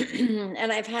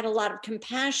 And I've had a lot of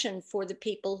compassion for the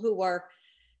people who are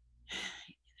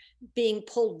being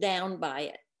pulled down by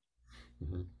it.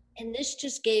 Mhm. And this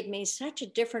just gave me such a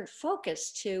different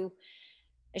focus to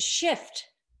a shift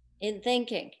in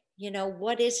thinking.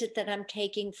 What is it that I'm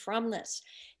taking from this?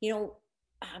 You know,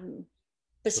 um, Well,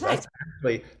 besides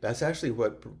that's actually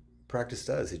what practice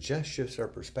does. It just shifts our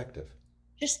perspective.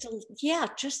 just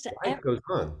Life goes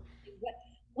on. what,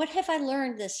 what have I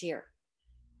learned this year?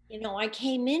 I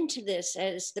came into this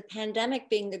as the pandemic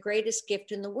being the greatest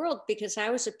gift in the world because I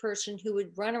was a person who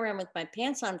would run around with my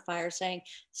pants on fire saying,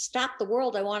 "Stop the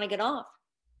world, I want to get off."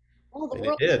 Oh, the And it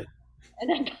world, did.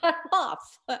 and I got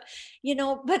off. But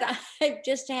I've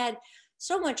just had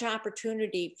so much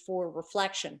opportunity for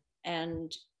reflection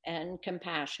and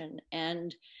compassion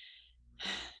and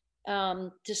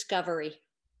discovery.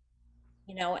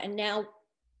 And now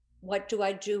what do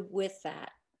I do with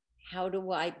that? How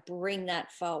do I bring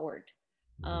that forward?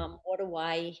 Mhm. What do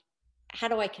I How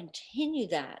do I continue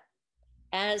that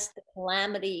as the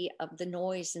calamity of the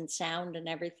noise and sound and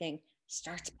everything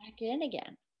starts back in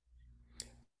again?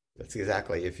 That's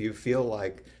exactly. If you feel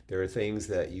like there are things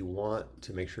that you want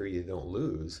to make sure you don't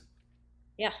lose,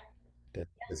 Yeah, then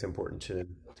it's important to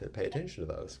pay attention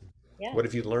to those. yeah, What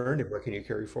have you learned and what can you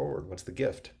carry forward? What's the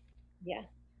gift? yeah.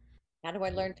 How do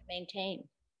I Mhm. learn to maintain?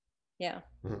 Yeah.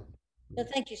 Mhm. So Mhm.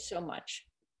 thank you so much,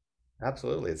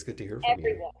 Absolutely. It's good to hear from you.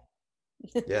 everyone.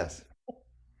 Yes.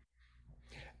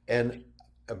 And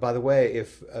by the way,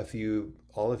 if you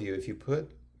all of you, if you put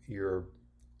your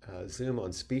Zoom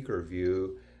on speaker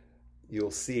view,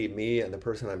 you'll see me and the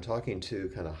person I'm talking to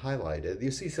kind of highlighted.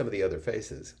 You see some of the other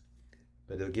faces,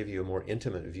 but it'll give you a more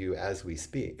intimate view as we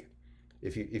speak,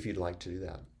 if you'd like to do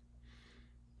that.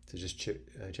 So just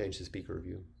change the speaker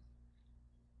view.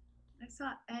 I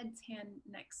saw Ed's hand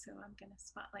next, so I'm going to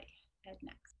spotlight Ed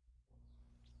next.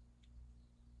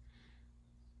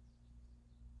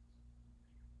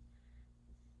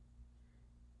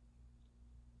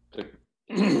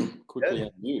 Quickly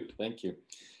Good. unmute. Thank you.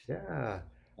 Yeah.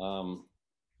 Um,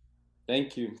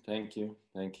 thank you, thank you,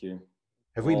 thank you.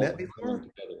 Have we All met coming before?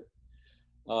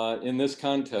 together. In this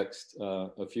context,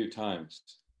 a few times,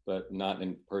 but not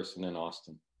in person in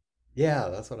Austin. Yeah,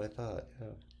 that's what I thought. Yeah.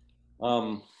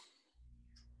 Um,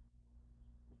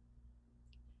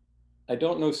 I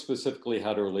don't know specifically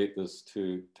how to relate this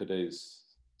to today's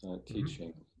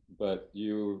teaching, but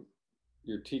your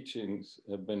teachings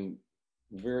have been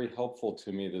very helpful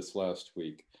to me this last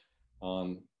week.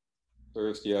 On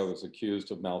Thursday, I was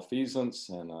accused of malfeasance,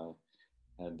 and I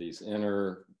had these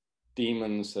inner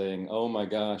demons saying, "Oh my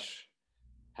gosh,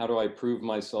 how do I prove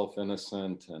myself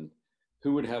innocent? And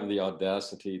who would have the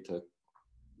audacity to,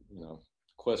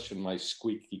 question my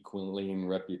squeaky clean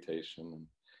reputation?"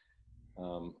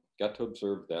 And, got to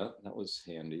observe that. That was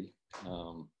handy.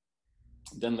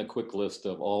 Then the quick list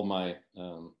of all my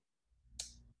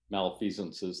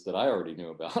malfeasances that I already knew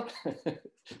about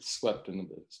swept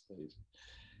into the space.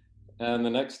 And the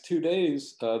next 2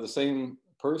 days, the same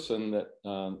person that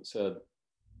said,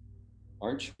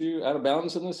 "Aren't you out of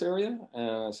bounds in this area?"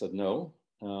 And I said, "No,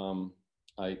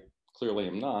 I clearly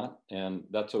am not. And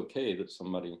that's okay that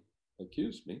somebody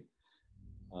accused me."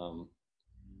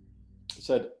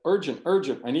 Said, urgent,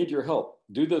 I need your help.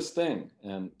 Do this thing.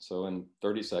 And so in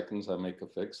 30 seconds, I make a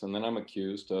fix. And then I'm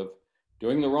accused of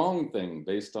doing the wrong thing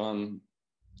based on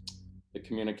the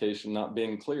communication not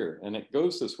being clear. And it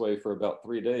goes this way for about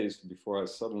 3 days before I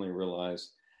suddenly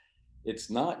realize it's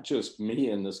not just me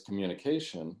in this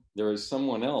communication. There is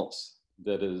someone else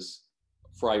that is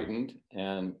frightened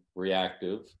and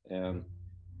reactive.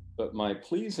 But my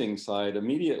pleasing side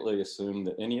immediately assumed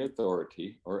that any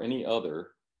authority or any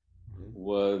other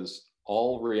was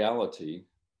all reality,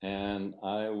 and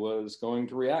I was going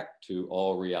to react to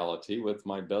all reality with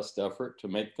my best effort to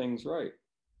make things right.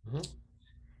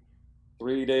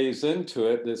 3 days into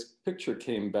it, this picture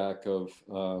came back of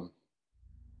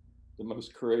the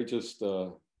most courageous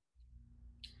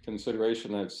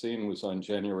consideration I've seen was on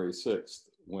January 6th,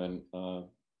 when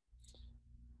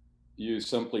you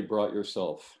simply brought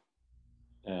yourself,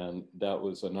 and that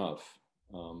was enough.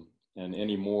 And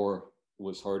any more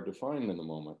was hard to find in the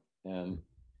moment. And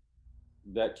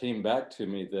that came back to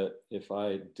me that if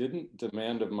I didn't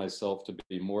demand of myself to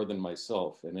be more than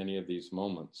myself in any of these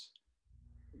moments,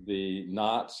 the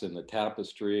knots in the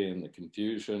tapestry and the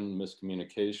confusion,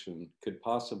 miscommunication could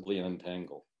possibly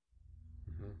untangle.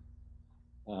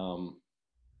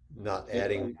 Not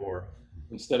adding more.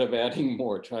 Instead of adding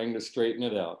more, trying to straighten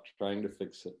it out, trying to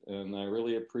fix it. And I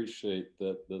really appreciate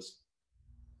that this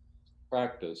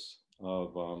practice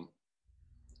of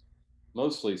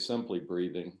mostly simply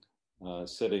breathing,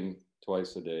 sitting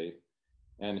twice a day,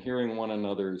 and hearing one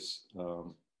another's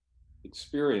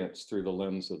experience through the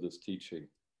lens of this teaching.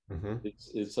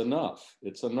 It's enough.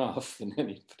 It's enough in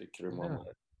any particular moment.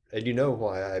 And you know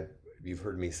why you've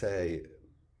heard me say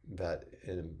that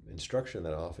in instruction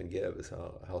that I often give is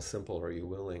how simple are you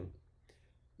willing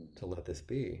to let this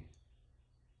be?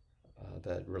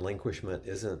 That relinquishment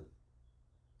isn't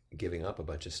giving up a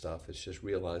bunch of stuff. It's just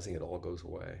realizing it all goes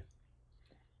away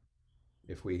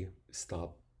if we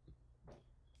stop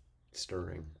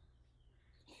stirring.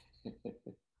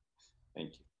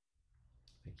 Thank you.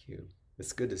 Thank you.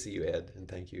 It's good to see you, Ed, and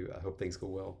thank you. I hope things go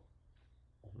well.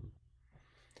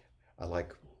 I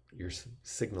like your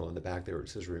signal in the back there. It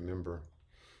says remember.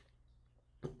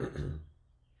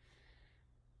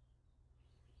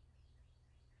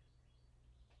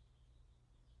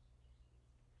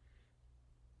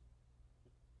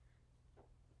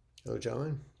 Hello,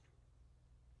 John.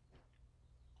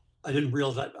 I didn't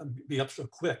realize I'd be up so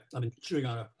quick. I've been chewing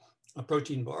on a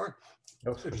protein bar.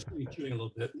 Oh. So just chewing a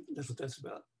little bit. That's what that's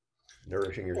about.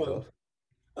 Nourishing yourself.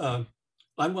 I'm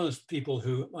one of those people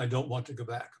who I don't want to go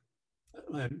back.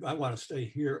 I want to stay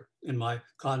here in my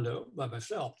condo by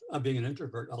myself. I'm being an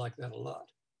introvert. I like that a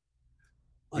lot.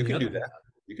 You can do that.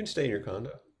 You can stay in your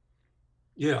condo.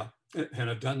 Yeah, and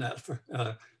I've done that for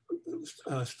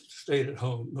stayed at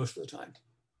home most of the time.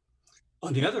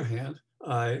 On the other hand,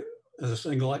 as a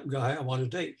single guy, I want to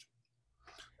date.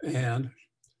 And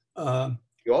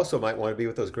you also might want to be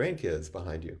with those grandkids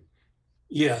behind you.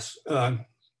 Yes.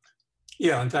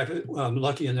 Yeah, in fact, I'm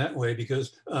lucky in that way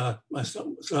because my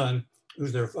son,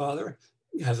 who's their father,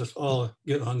 has us all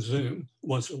get on Zoom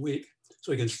once a week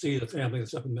so he can see the family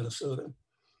that's up in Minnesota,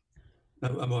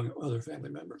 among other family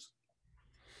members.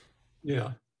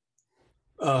 Yeah.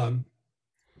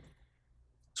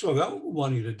 So about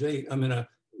wanting to date, I'm in a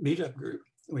meetup group.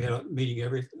 We have a meeting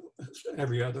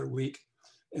every other week,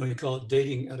 and we call it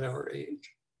Dating at Our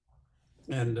Age.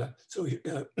 And so we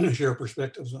share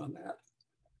perspectives on that.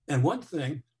 And one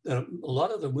thing that a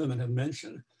lot of the women have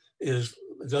mentioned is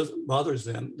it bothers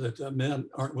them that men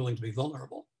aren't willing to be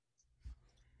vulnerable.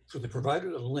 So they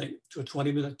provided a link to a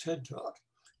 20-minute TED Talk,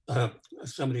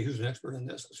 somebody who's an expert in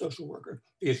this, a social worker,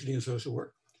 PhD in social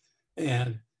work.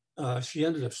 And she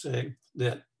ended up saying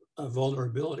that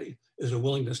vulnerability is a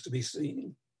willingness to be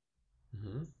seen.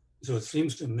 So it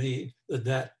seems to me that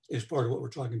that is part of what we're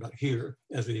talking about here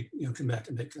as we come back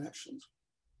and make connections.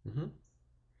 Mm-hmm.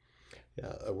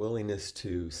 Yeah, a willingness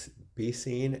to be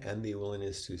seen and the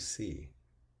willingness to see,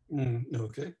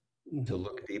 Okay. to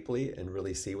look deeply and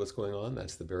really see what's going on.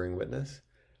 That's the bearing witness.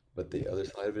 But the other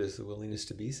side of it is the willingness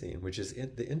to be seen, which is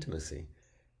the intimacy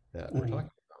that we're talking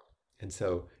about. And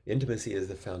so intimacy is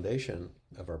the foundation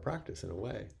of our practice in a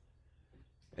way.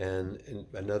 And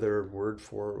another word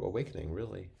for awakening,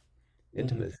 really,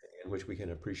 intimacy, in which we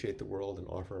can appreciate the world and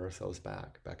offer ourselves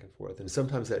back and forth. And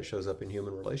sometimes that shows up in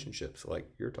human relationships, like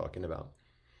you're talking about.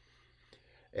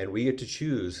 And we get to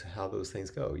choose how those things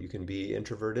go. You can be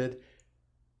introverted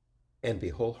and be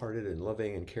wholehearted and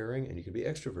loving and caring, and you can be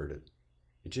extroverted.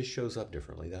 It just shows up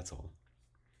differently, that's all.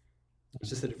 It's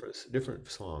just a different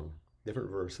song, different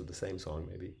verse of the same song,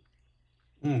 maybe.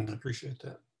 I appreciate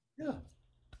that. Yeah.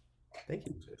 Thank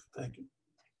you. Thank you.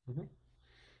 Mm-hmm.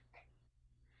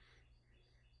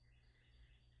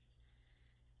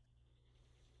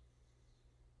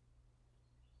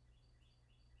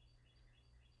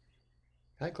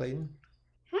 Hi, Clayton.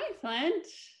 Hi, Flint.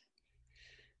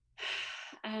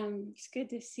 It's good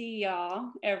to see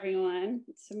y'all, everyone.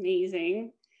 It's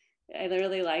amazing. I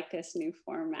really like this new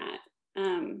format.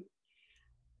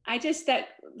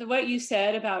 What you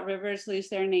said about rivers lose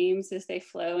their names as they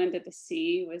flow into the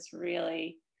sea was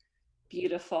really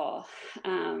beautiful.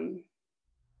 And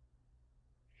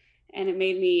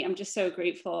I'm just so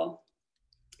grateful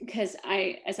because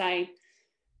as I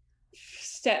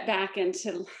step back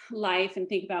into life and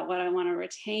think about what I want to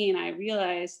retain, I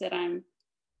realized that I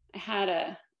had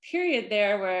a period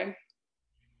there where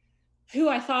who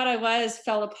I thought I was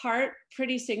fell apart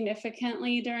pretty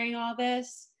significantly during all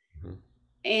this. Mm-hmm.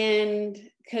 And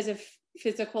because of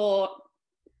physical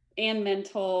and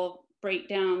mental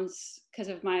breakdowns because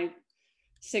of my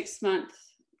 6-month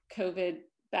COVID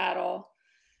battle.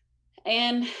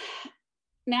 And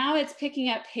now it's picking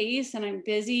up pace and I'm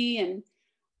busy and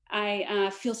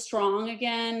I feel strong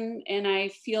again. And I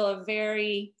feel a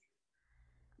very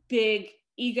big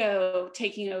ego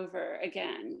taking over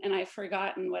again. And I've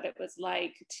forgotten what it was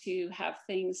like to have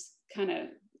things kind of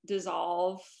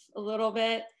dissolve a little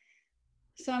bit.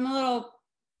 So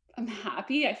I'm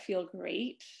happy. I feel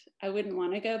great. I wouldn't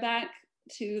want to go back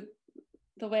to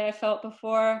the way I felt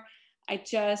before. I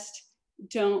just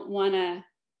don't want to,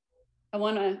 I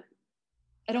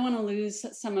don't want to lose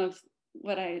some of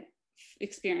what I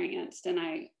experienced. And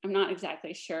I'm not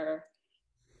exactly sure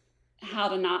how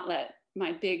to not let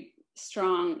my big,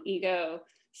 strong ego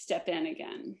step in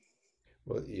again.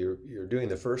 Well, you're doing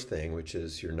the first thing, which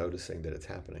is you're noticing that it's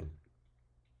happening.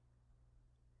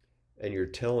 And you're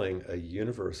telling a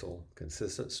universal,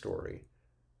 consistent story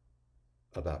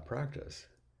about practice,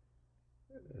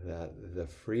 that the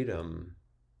freedom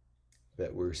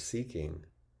that we're seeking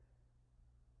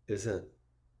isn't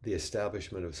the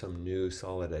establishment of some new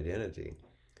solid identity.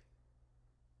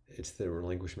 It's the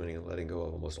relinquishment and letting go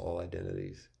of almost all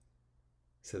identities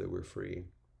so that we're free.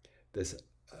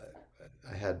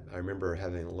 I remember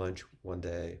having lunch one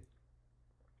day,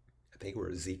 I think we were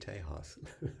at Zitejas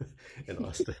in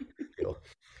Austin,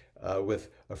 with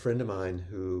a friend of mine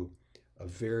a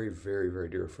very, very, very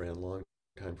dear friend,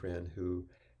 long-time friend who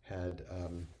had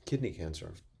kidney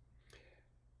cancer.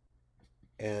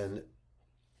 And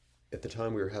at the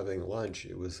time we were having lunch,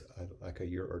 it was like a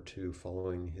year or two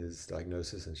following his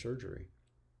diagnosis and surgery.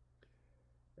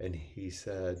 And he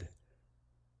said,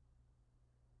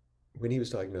 when he was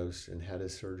diagnosed and had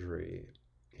his surgery,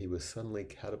 he was suddenly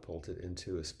catapulted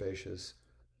into a spacious,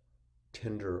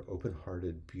 tender,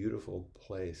 open-hearted, beautiful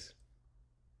place.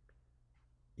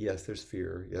 Yes, there's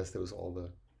fear. Yes, there was all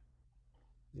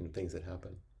the things that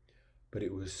happen. But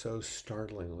it was so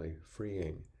startlingly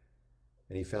freeing.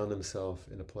 And he found himself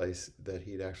in a place that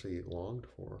he'd actually longed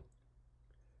for.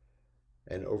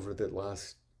 And over the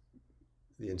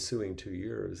ensuing 2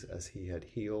 years, as he had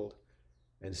healed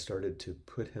and started to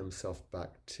put himself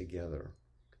back together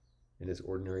in his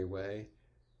ordinary way,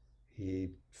 he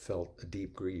felt a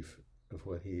deep grief of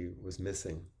what he was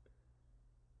missing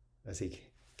as he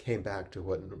came back to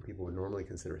what people would normally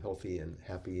consider healthy and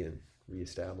happy and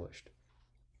reestablished.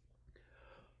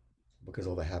 Because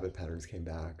all the habit patterns came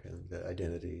back and the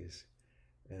identities.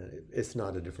 And it's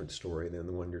not a different story than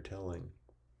the one you're telling.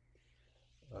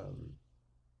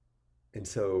 And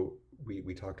so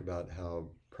we talked about how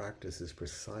practice is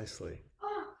precisely...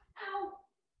 Oh, ow,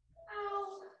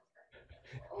 ow.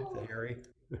 Oh. Is that Harry?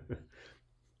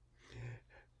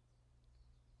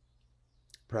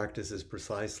 Practice is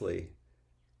precisely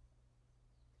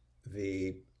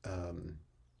the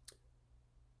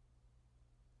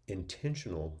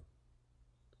intentional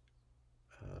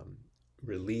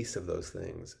release of those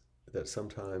things that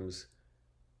sometimes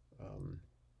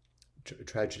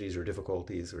tragedies or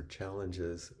difficulties or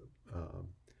challenges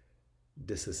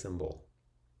disassemble,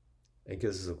 and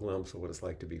gives us a glimpse of what it's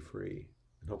like to be free.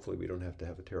 And hopefully we don't have to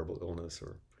have a terrible illness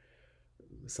or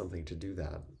something to do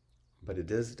that. But it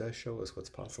does show us what's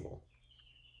possible.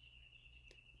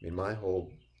 I mean, my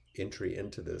whole entry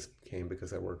into this came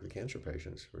because I worked with cancer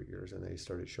patients for years, and they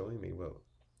started showing me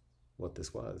what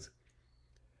this was.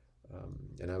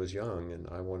 And I was young, and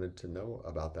I wanted to know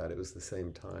about that. It was the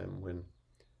same time when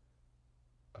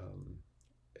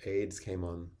AIDS came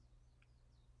on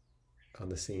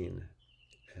the scene,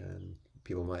 and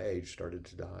people my age started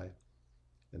to die,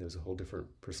 and there was a whole different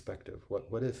perspective.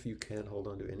 What if you can't hold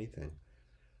on to anything?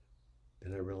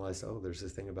 And I realized, oh, there's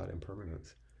this thing about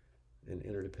impermanence and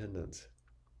interdependence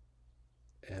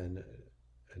and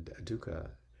dukkha,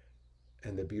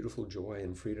 and the beautiful joy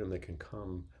and freedom that can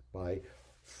come by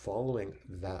following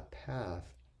that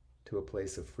path to a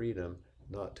place of freedom,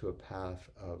 not to a path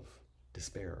of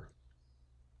despair.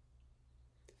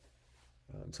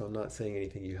 So I'm not saying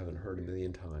anything you haven't heard a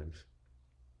million times,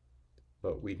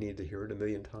 but we need to hear it a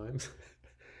million times.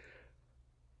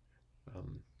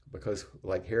 Because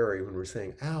like Harry, when we're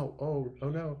saying, ow, oh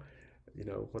no,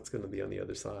 what's going to be on the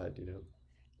other side,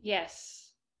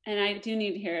 Yes. And I do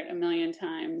need to hear it a million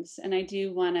times. And I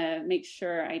do want to make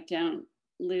sure I don't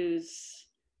lose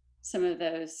some of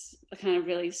those kind of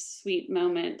really sweet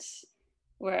moments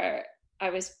where I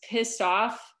was pissed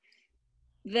off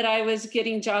that I was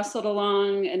getting jostled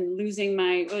along and losing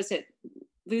my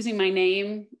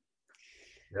name.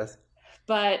 Yes.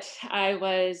 But I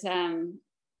was,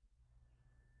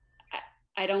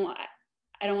 I don't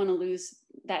want to lose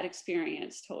that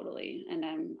experience totally. And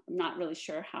I'm not really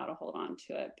sure how to hold on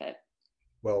to it, but.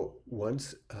 Well,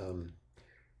 once,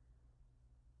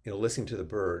 listening to the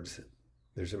birds,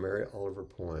 there's a Mary Oliver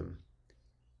poem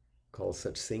called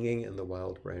Such Singing in the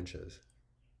Wild Branches,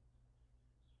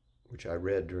 which I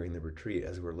read during the retreat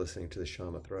as we were listening to the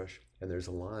Shama thrush. And there's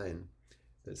a line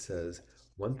that says,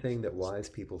 one thing that wise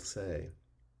people say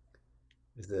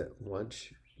is that once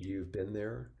you've been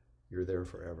there, you're there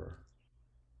forever.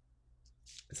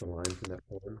 It's a line from that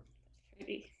poem.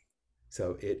 Pretty.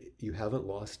 So you haven't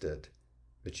lost it,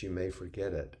 but you may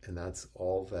forget it. And that's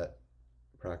all that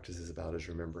practice is about, is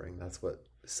remembering. That's what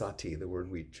sati, the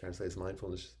word we translate as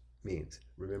mindfulness, means.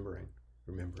 Remembering.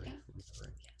 Okay.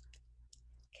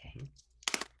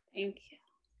 Thank you.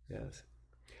 Yes.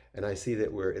 And I see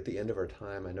that we're at the end of our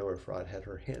time. I know Efrat had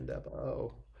her hand up.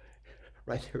 Oh,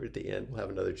 right there at the end. We'll have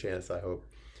another chance, I hope.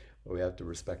 But we have to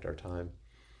respect our time.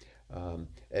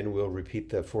 And we'll repeat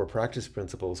the 4 practice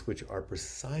principles, which are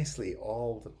precisely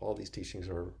all these teachings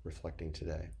are reflecting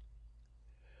today.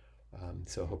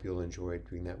 So I hope you'll enjoy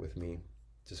doing that with me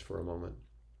just for a moment.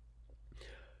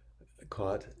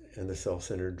 Caught in the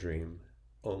self-centered dream,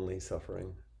 only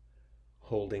suffering,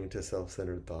 holding to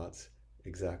self-centered thoughts,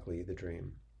 exactly the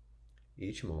dream.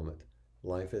 Each moment,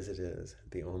 life as it is,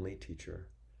 the only teacher,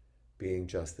 being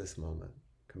just this moment,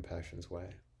 compassion's way.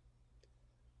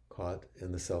 Caught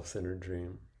in the self-centered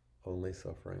dream, only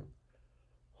suffering,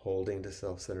 holding to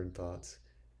self-centered thoughts,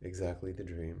 exactly the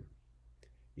dream.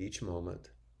 Each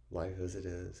moment, life as it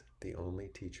is, the only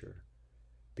teacher,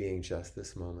 being just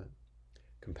this moment,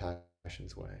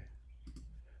 compassion's way.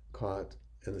 Caught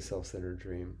in the self-centered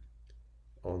dream,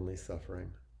 only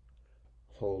suffering,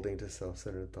 holding to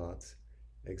self-centered thoughts,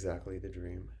 exactly the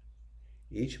dream.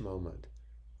 Each moment,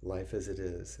 life as it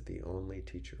is, the only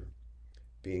teacher,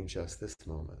 being just this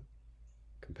moment,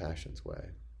 compassion's way.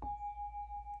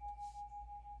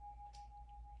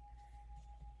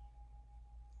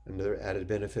 Another added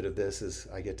benefit of this is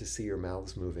I get to see your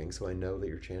mouths moving, so I know that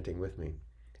you're chanting with me.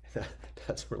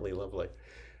 That's really lovely.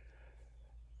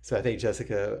 So I think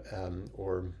Jessica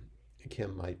or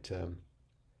Kim might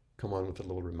come on with a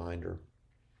little reminder.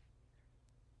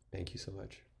 Thank you so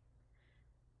much.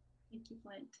 Thank you,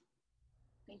 Flint.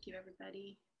 Thank you,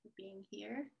 everybody, for being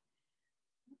here.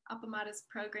 Appamada's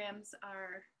programs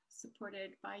are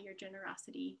supported by your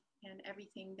generosity, and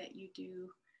everything that you do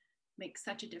makes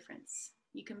such a difference.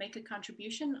 You can make a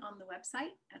contribution on the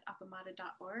website at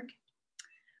appamada.org.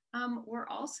 We're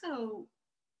also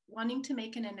wanting to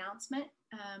make an announcement,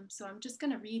 so I'm just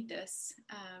going to read this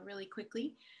really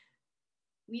quickly.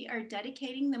 We are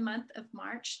dedicating the month of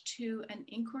March to an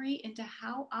inquiry into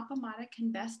how Appamada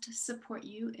can best support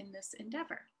you in this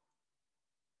endeavor.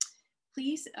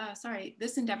 Please,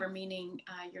 this endeavor meaning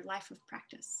your life of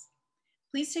practice.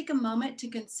 Please take a moment to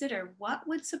consider what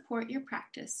would support your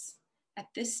practice at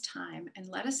this time and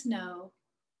let us know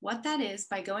what that is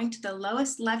by going to the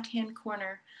lowest left-hand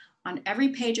corner on every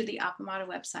page of the Appamada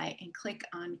website and click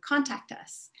on Contact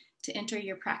Us to enter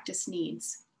your practice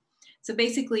needs. So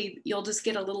basically, you'll just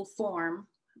get a little form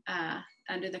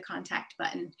under the contact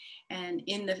button, and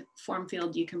in the form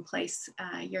field, you can place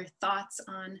your thoughts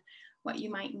on what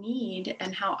you might need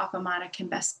and how Appamada can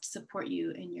best support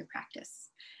you in your practice.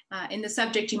 In the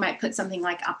subject, you might put something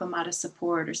like Appamada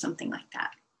support or something like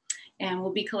that. And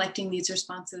we'll be collecting these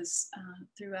responses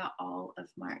throughout all of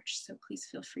March. So please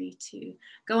feel free to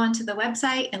go onto the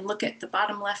website and look at the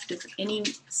bottom left of any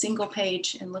single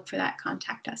page and look for that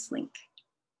Contact Us link.